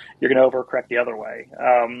emphasis, you're going to overcorrect the other way.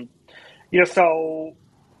 So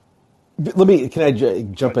can I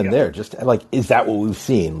jump in there? Just is that what we've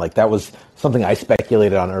seen? That was something I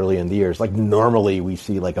speculated on early in the years. Normally we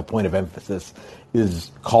see a point of emphasis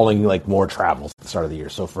is calling more travels at the start of the year.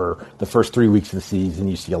 So for the first 3 weeks of the season,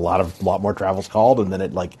 you see a lot more travels called, and then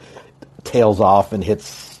it tails off and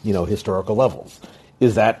hits historical levels.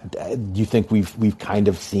 Is that, do you think we've kind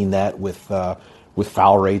of seen that with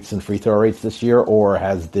foul rates and free throw rates this year, or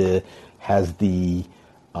has the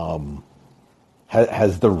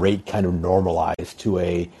rate kind of normalized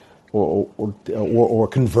to or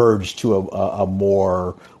converged to a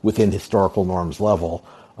more within historical norms level?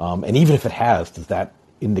 And even if it has, does that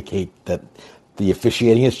indicate that the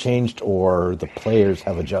officiating has changed or the players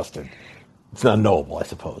have adjusted? It's unknowable, I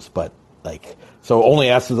suppose, but So only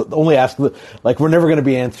ask like we're never going to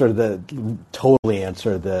be totally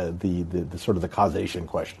answer the sort of the causation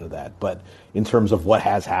question of that. But in terms of what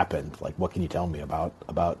has happened, like what can you tell me about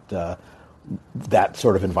that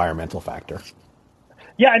sort of environmental factor?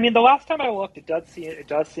 Yeah, I mean, the last time I looked, it does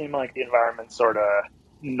seem like the environment sort of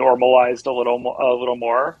normalized a little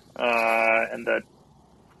more, and that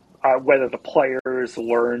whether the players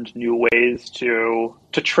learned new ways to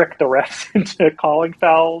trick the refs into calling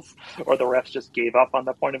fouls, or the refs just gave up on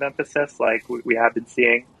the point of emphasis. Like we have been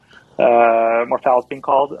seeing more fouls being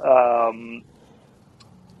called.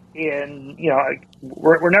 And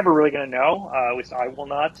we're never really going to know. At least I will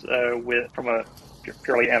not. From a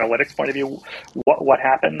purely analytics point of view, what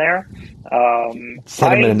happened there?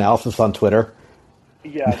 Sentiment analysis on Twitter.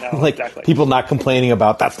 Yeah, no, like exactly. People not complaining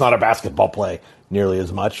about that's not a basketball play nearly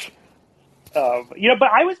as much. But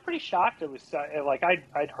I was pretty shocked. It was like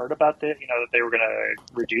I'd heard about that they were going to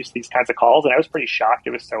reduce these kinds of calls, and I was pretty shocked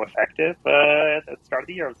it was so effective at the start of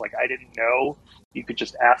the year. I was like, I didn't know you could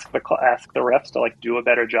just ask the refs to like do a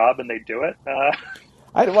better job, and they do it.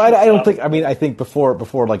 I don't think. I mean, I think before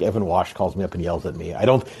like Evan Wash calls me up and yells at me. I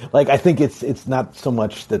don't like. I think it's not so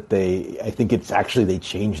much that I think it's actually they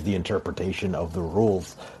changed the interpretation of the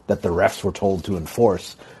rules that the refs were told to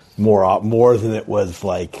enforce more than it was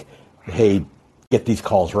like, hey, get these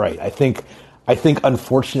calls right. I think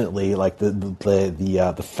unfortunately, like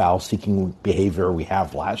the foul seeking behavior we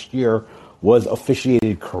have last year was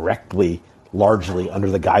officiated correctly, largely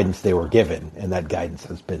under the guidance they were given, and that guidance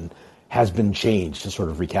has been changed to sort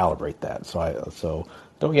of recalibrate that. So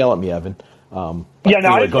don't yell at me, Evan.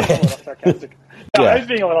 Anyway, go ahead. Sarcastic. No, yeah. I was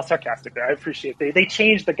being a little sarcastic there. I appreciate they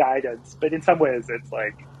changed the guidance, but in some ways it's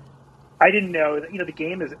like I didn't know that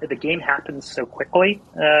the game happens so quickly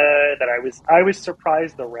that I was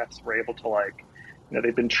surprised the refs were able to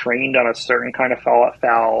they've been trained on a certain kind of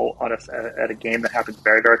foul on at a game that happens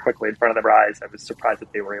very, very quickly in front of their eyes. I was surprised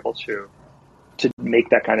that they were able to make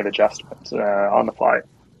that kind of adjustment on the fly.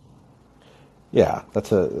 Yeah,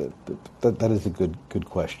 that is a good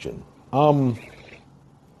question.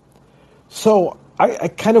 So I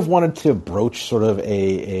kind of wanted to broach sort of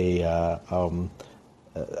a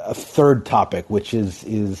third topic, which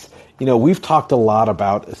is we've talked a lot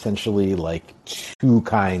about essentially like two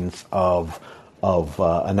kinds of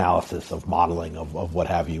analysis, of modeling, of what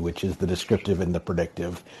have you, which is the descriptive and the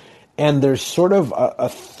predictive. And there's sort of a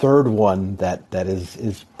third one that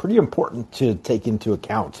is pretty important to take into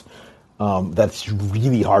account. That's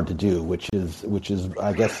really hard to do, which is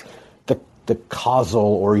I guess the causal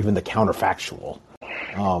or even the counterfactual,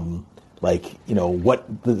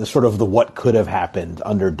 what the sort of the what could have happened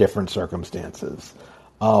under different circumstances.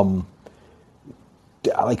 Have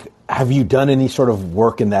you done any sort of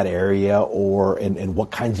work in that area, and what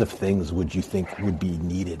kinds of things would you think would be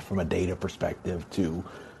needed from a data perspective to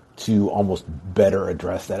almost better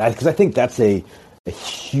address that? Because I think that's a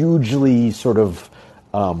hugely sort of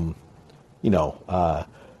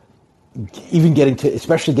even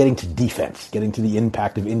especially getting to defense, getting to the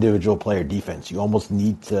impact of individual player defense, you almost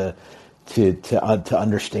need to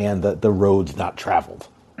understand the roads not traveled.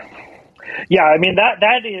 Yeah, I mean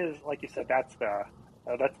that is, like you said, that's the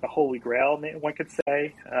holy grail, one could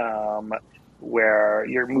say, where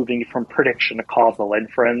you're moving from prediction to causal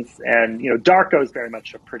inference. And Darko is very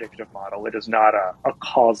much a predictive model. It is not a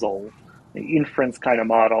causal inference kind of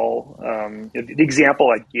model. The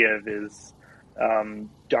example I give is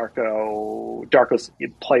Darko's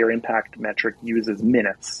player impact metric uses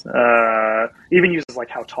minutes. Even uses like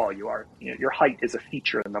how tall you are. Your height is a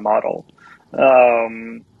feature in the model,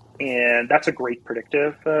 and that's a great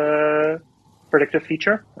predictive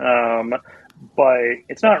feature. But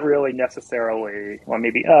it's not really necessarily. Well,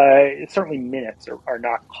 maybe certainly minutes are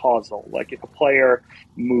not causal. Like if a player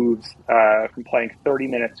moves from playing 30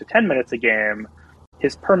 minutes to 10 minutes a game,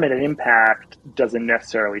 his per minute impact doesn't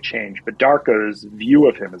necessarily change, but Darko's view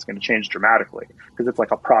of him is going to change dramatically because it's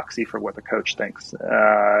like a proxy for what the coach thinks,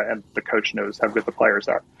 and the coach knows how good the players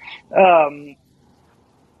are.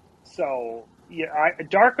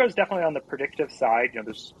 Darko's definitely on the predictive side.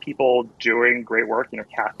 There's people doing great work.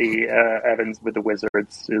 Kathy Evans with the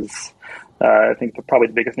Wizards is, I think, probably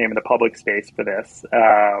the biggest name in the public space for this.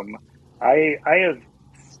 I have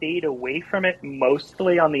stayed away from it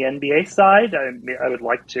mostly on the NBA side. I would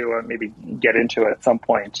like to maybe get into it at some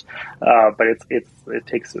point, but it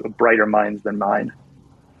takes brighter minds than mine.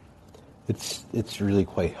 It's really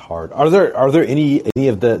quite hard. Are there any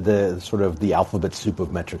of the sort of the alphabet soup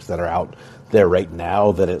of metrics that are out there right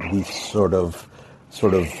now that at least sort of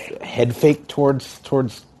head fake towards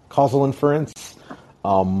causal inference?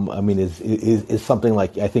 I mean, is something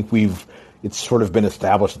like, I think we've it's sort of been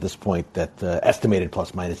established at this point that estimated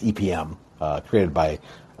plus minus EPM, created by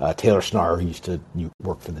Taylor Snar, who used to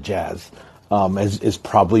work for the Jazz, has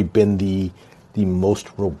probably been the most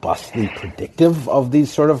robustly predictive of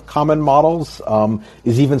these sort of common models.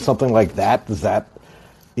 Is even something like that?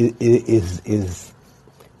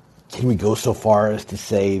 Can we go so far as to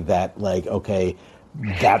say that, like, okay,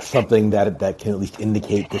 that's something that can at least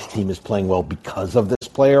indicate this team is playing well because of this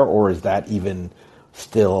player, or is that even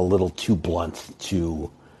still a little too blunt to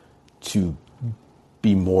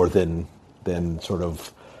be more than sort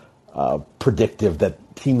of predictive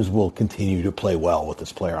that teams will continue to play well with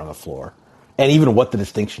this player on the floor, and even what the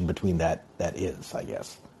distinction between that is, I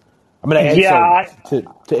guess. I mean,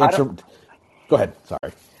 to answer. Go ahead.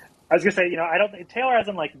 Sorry. I was gonna say, I don't think Taylor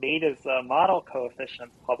hasn't like made his model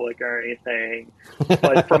coefficients public or anything,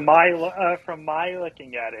 but from my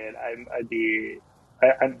looking at it,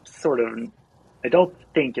 I'm sort of, I don't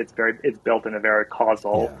think it's built in a very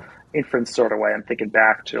causal inference sort of way. I'm thinking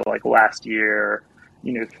back to like last year,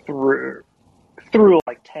 through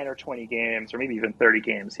like 10 or 20 games, or maybe even 30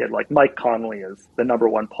 games, he had like Mike Conley as the number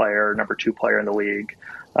 1 player, number 2 player in the league,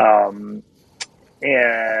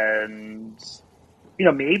 and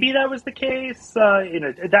maybe that was the case.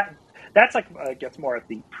 That's like gets more at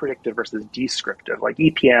the predictive versus descriptive. Like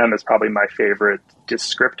EPM is probably my favorite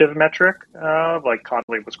descriptive metric. Like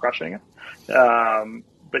Conley was crushing it,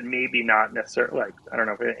 but maybe not necessarily. Like I don't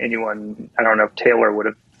know if Taylor would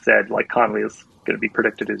have said like Conley is going to be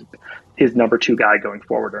predicted as his number 2 guy going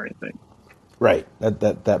forward or anything. Right.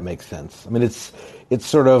 That makes sense. I mean, it's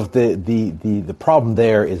sort of the problem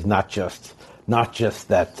there is not just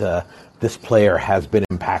that. This player has been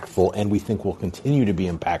impactful and we think will continue to be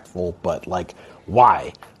impactful, but like,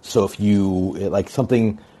 why? So if you like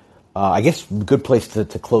something, I guess a good place to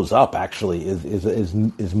close up actually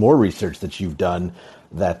is more research that you've done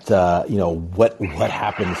that, what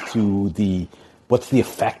happens to what's the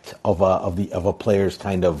effect of a player's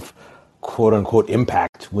kind of quote unquote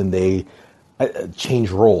impact when they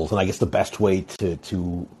change roles. And I guess the best way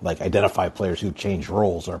to like identify players who change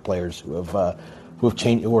roles are players who have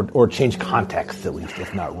changed or changed context, at least,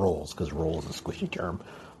 if not roles, because role is a squishy term.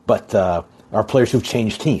 But are players who've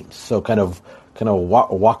changed teams. So kind of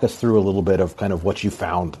walk us through a little bit of kind of what you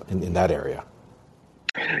found in that area.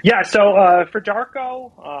 Yeah. So for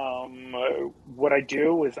Darko, what I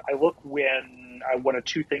do is I look when one of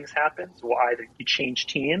 2 things happens. Well, either you change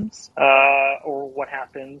teams, or what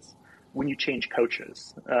happens when you change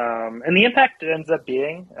coaches. And the impact ends up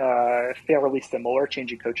being fairly similar.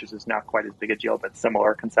 Changing coaches is not quite as big a deal, but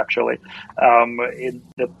similar conceptually.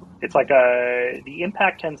 It's like the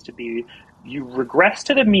impact tends to be you regress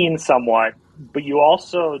to the mean somewhat, but you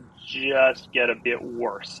also just get a bit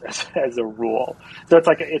worse as a rule. So it's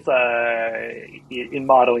in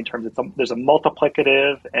modeling terms, there's a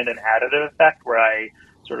multiplicative and an additive effect where I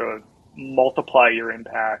sort of multiply your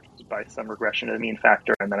impact by some regression to the mean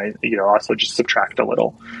factor, and then I also just subtract a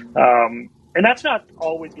little. And that's not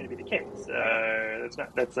always going to be the case.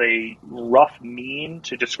 That's a rough mean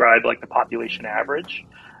to describe like the population average.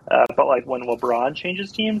 But like when LeBron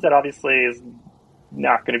changes teams, that obviously is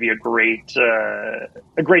not going to be a great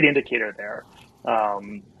indicator there.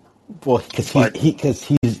 Well, because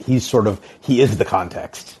he is the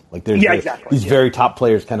context. Like exactly. These very top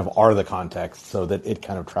players kind of are the context, so that it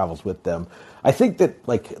kind of travels with them. I think that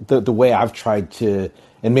like the way I've tried to,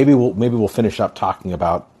 and maybe we'll finish up talking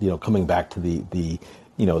about coming back to the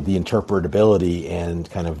interpretability and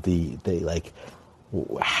kind of the like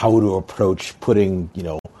how to approach putting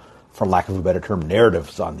for lack of a better term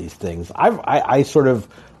narratives on these things. I sort of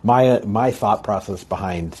my thought process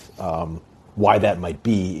behind why that might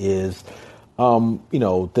be is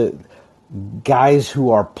the guys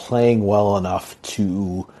who are playing well enough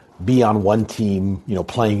to be on one team,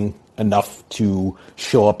 playing enough to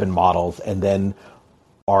show up in models, and then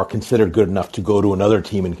are considered good enough to go to another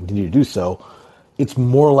team and continue to do so, it's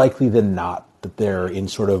more likely than not that they're in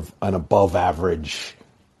sort of an above average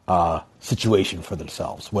situation for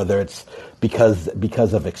themselves, whether it's because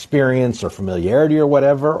of experience or familiarity or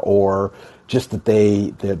whatever, or just that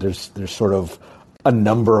there's sort of a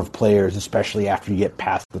number of players, especially after you get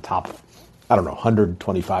past the top,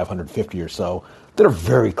 125, 150 or so, that are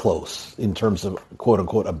very close in terms of quote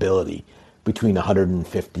unquote ability between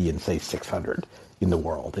 150 and say 600 in the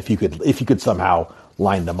world, if you could somehow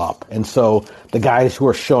line them up. And so the guys who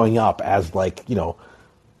are showing up as like,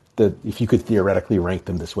 if you could theoretically rank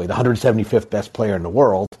them this way, the 175th best player in the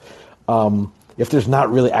world, if there's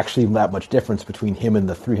not really actually that much difference between him and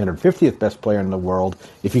the 350th best player in the world,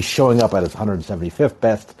 if he's showing up at his 175th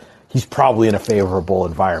best, he's probably in a favorable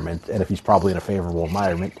environment, and if he's probably in a favorable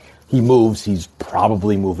environment, he moves. He's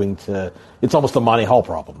probably moving to. It's almost a Monty Hall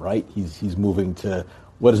problem, right? He's moving to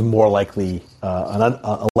what is more likely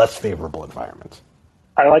a less favorable environment.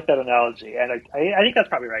 I like that analogy, and I think that's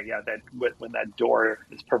probably right. Yeah, that when that door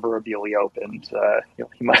is proverbially opened,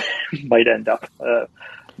 he might end up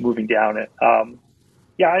moving down it.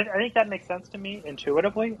 Yeah, I think that makes sense to me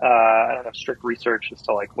intuitively. I don't have strict research as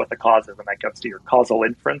to like what the cause is, and that gets to your causal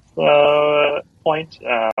inference point.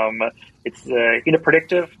 It's in a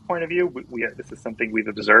predictive point of view. This is something we've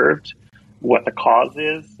observed. What the cause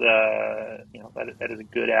is, that is a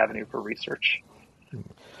good avenue for research.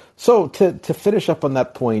 So to finish up on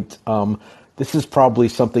that point, this is probably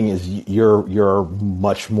something is you're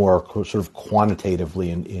much more sort of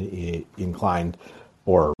quantitatively inclined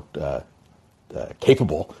or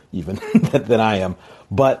capable even than I am.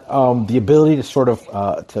 But the ability to sort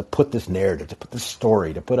of to put this narrative, to put this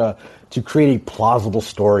story, to create a plausible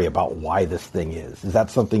story about why this thing is that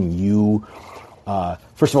something you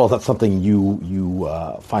first of all, is that something you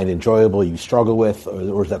find enjoyable, you struggle with,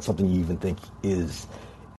 or is that something you even think is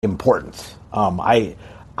important?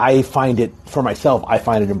 I find it, for myself, I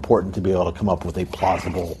find it important to be able to come up with a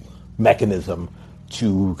plausible mechanism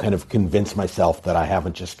to kind of convince myself that I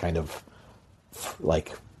haven't just kind of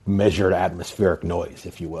like measured atmospheric noise,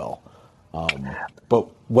 if you will. But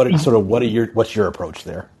what's your approach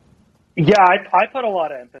there? Yeah, I put a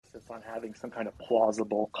lot of emphasis on having some kind of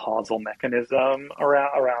plausible causal mechanism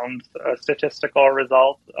around a statistical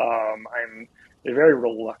result. I'm very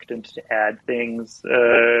reluctant to add things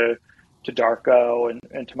to Darko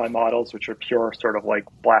and to my models, which are pure sort of like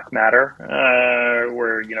black matter,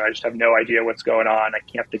 where I just have no idea what's going on. I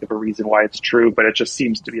can't think of a reason why it's true, but it just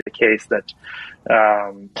seems to be the case that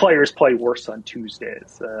players play worse on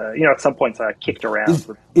Tuesdays. At some points I kicked around.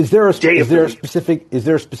 Is there a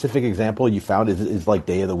specific example you found? Is like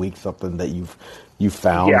day of the week something that you've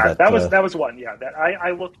found? Yeah, that was one. Yeah, that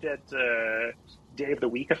I looked at day of the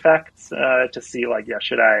week effects to see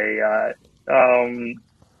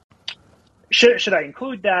should I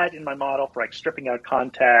include that in my model for like stripping out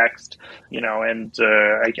context, and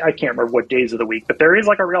I can't remember what days of the week, but there is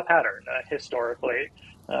like a real pattern historically,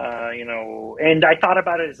 and I thought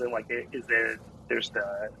about it as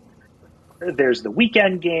there's the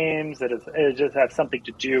weekend games that it just have something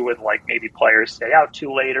to do with like maybe players stay out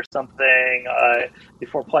too late or something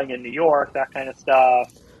before playing in New York, that kind of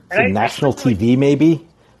stuff. And national TV maybe,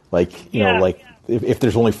 if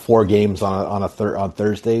there's only 4 games on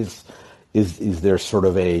Thursdays. Is there sort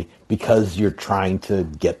of because you're trying to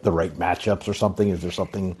get the right matchups or something? Is there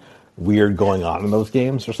something weird going on in those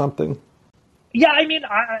games or something? Yeah, I mean,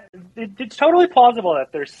 it's totally plausible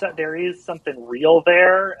that there is something real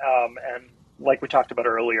there, and like we talked about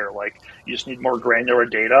earlier, like you just need more granular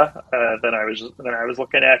data than I was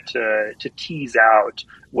looking at to tease out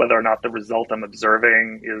whether or not the result I'm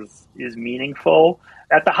observing is meaningful.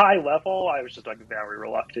 At the high level, I was just like very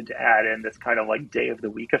reluctant to add in this kind of like day of the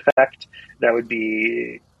week effect. It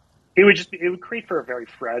would create for a very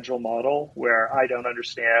fragile model where I don't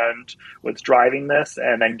understand what's driving this.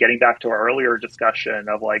 And then getting back to our earlier discussion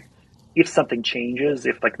of like, if something changes,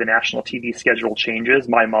 if like the national TV schedule changes,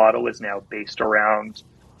 my model is now based around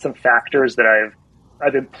some factors that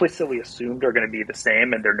I've implicitly assumed are going to be the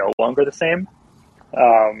same, and they're no longer the same.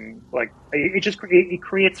 It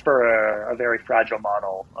creates for a very fragile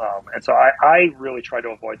model, and so I really try to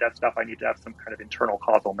avoid that stuff. I need to have some kind of internal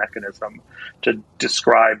causal mechanism to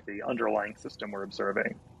describe the underlying system we're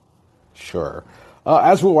observing. Sure.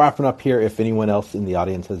 As we're wrapping up here, if anyone else in the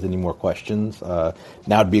audience has any more questions, now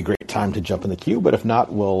would be a great time to jump in the queue. But if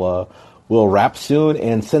not, we'll wrap soon.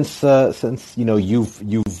 And since you've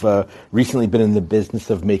recently been in the business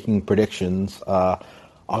of making predictions,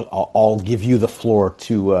 I'll give you the floor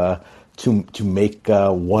to make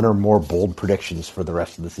one or more bold predictions for the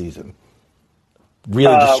rest of the season.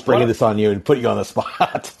 Really, just springing this on you and put you on the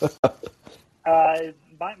spot.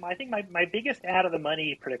 I think my biggest out of the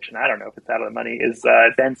money prediction, I don't know if it's out of the money, is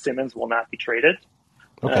Ben Simmons will not be traded.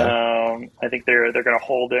 Okay. I think they're going to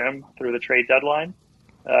hold him through the trade deadline.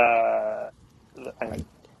 I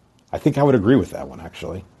think I would agree with that one,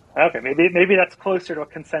 actually. Okay, maybe that's closer to a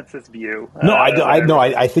consensus view. No,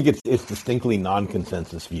 I think it's distinctly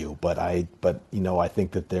non-consensus view, but I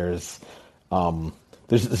think that there's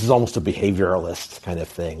this is almost a behavioralist kind of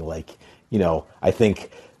thing. Like, I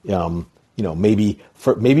think maybe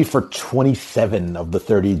for 27 of the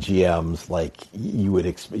 30 GMs, like you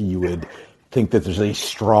would think that there's a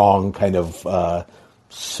strong kind of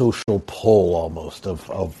social pull almost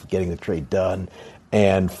of getting the trade done,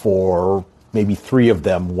 and for maybe three of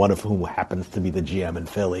them, one of whom happens to be the GM in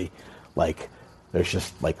Philly, like there's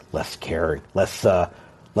just like less caring, less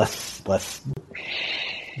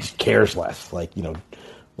just cares less. Like, you know,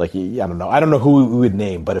 like, I don't know who we would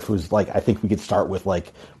name, but if it was like, I think we could start with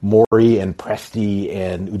like Mori and Presti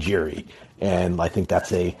and Ujiri, and I think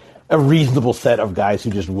that's a reasonable set of guys who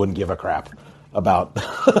just wouldn't give a crap about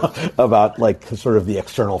about like sort of the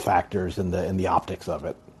external factors and the optics of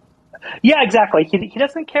it. Yeah, exactly. He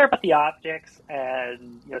doesn't care about the optics,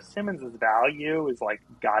 and you know Simmons' value is like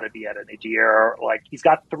got to be at an year. Like he's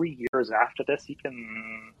got 3 years after this. He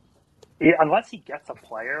can, unless he gets a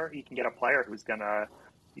player, he can get a player who's gonna,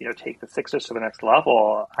 you know, take the Sixers to the next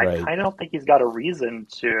level. Right. I don't think he's got a reason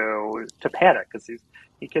to panic because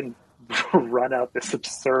he can run out this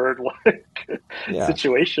absurd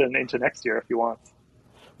situation into next year if he wants.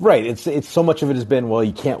 Right. It's so much of it has been, well,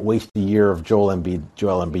 you can't waste a year of Joel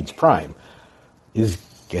Embiid's prime. Is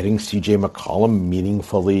getting CJ McCollum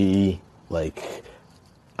meaningfully like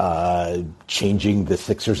changing the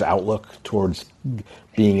Sixers' outlook towards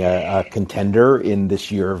being a contender in this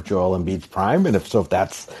year of Joel Embiid's prime? And if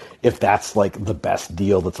that's like the best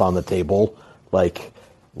deal that's on the table, like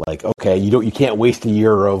okay, you can't waste a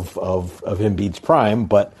year of Embiid's prime,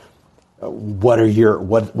 but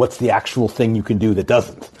what's the actual thing you can do that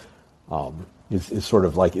doesn't? Is sort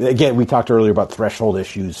of like, again, we talked earlier about threshold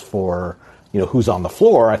issues for, you know, who's on the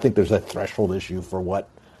floor. I think there's a threshold issue for what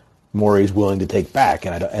Morey's willing to take back,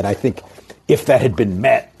 and I think if that had been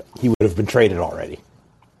met, he would have been traded already.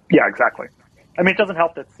 Yeah, exactly. I mean, it doesn't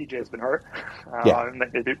help that CJ has been hurt.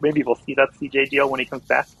 Maybe we'll see that CJ deal when he comes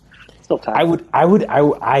back. Still time.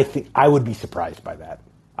 I think I would be surprised by that.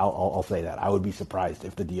 I'll say that I would be surprised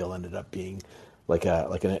if the deal ended up being like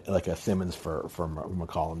a Simmons for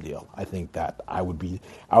McCollum deal. I think that I would be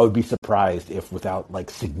surprised if without like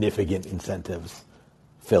significant incentives,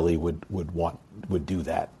 Philly would do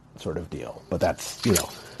that sort of deal. But that's, you know,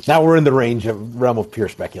 now we're in the realm of pure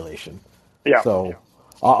speculation. Yeah. So yeah.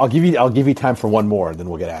 I'll give you time for one more, and then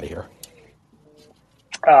we'll get out of here.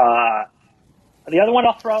 The other one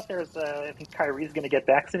I'll throw out there is I think Kyrie's going to get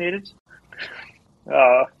vaccinated.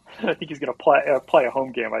 I think he's going to play a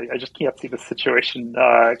home game. I just can't see the situation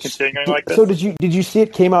continuing like this. So did you see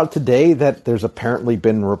it came out today that there's apparently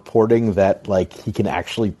been reporting that like he can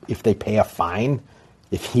actually, if they pay a fine,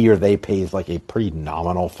 if he or they pays like a pretty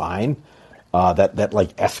nominal fine, that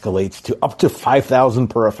like escalates to up to $5,000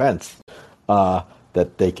 per offense.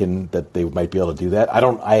 That they might be able to do that.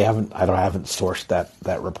 I haven't sourced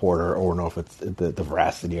that report or know if it's the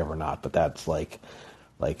veracity of or not. But that's like,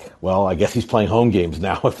 well, I guess he's playing home games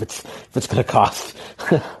now. If it's going to cost,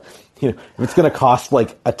 if it's going to cost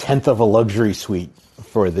like a tenth of a luxury suite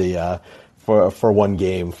for the for one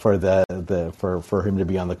game for him to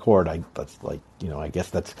be on the court, I guess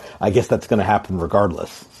that's going to happen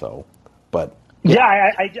regardless. So, but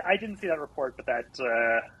yeah, I didn't see that report, but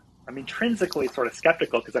that. I'm intrinsically sort of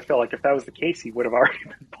skeptical because I feel like if that was the case, he would have already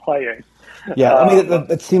been playing. Yeah, I mean,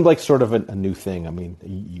 it seemed like sort of a new thing. I mean,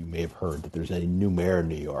 you may have heard that there's a new mayor in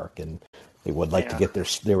New York, and they would like to get their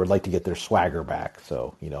swagger back.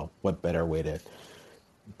 So, you know, what better way to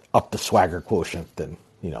up the swagger quotient than,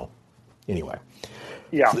 you know, anyway.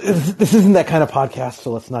 Yeah, so this isn't that kind of podcast,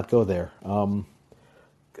 so let's not go there.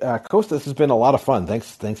 Kostya, this has been a lot of fun.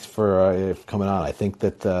 Thanks for coming on. I think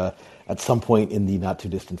that. At some point in the not too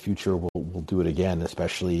distant future, we'll do it again,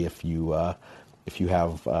 especially if you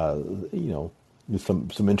have some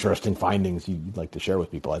interesting findings you'd like to share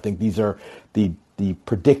with people. I think these are the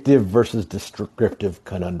predictive versus descriptive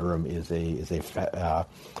conundrum is a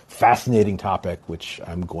fascinating topic, which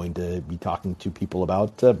I'm going to be talking to people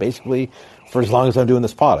about basically for as long as I'm doing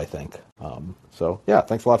this pod, I think. So yeah,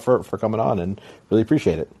 thanks a lot for coming on, and really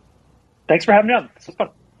appreciate it. Thanks for having me on. This was fun.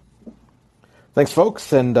 Thanks,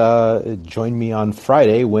 folks, and join me on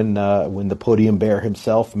Friday when the podium bear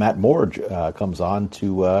himself, Matt Moore, comes on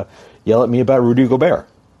to yell at me about Rudy Gobert.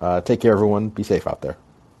 Take care, everyone. Be safe out there.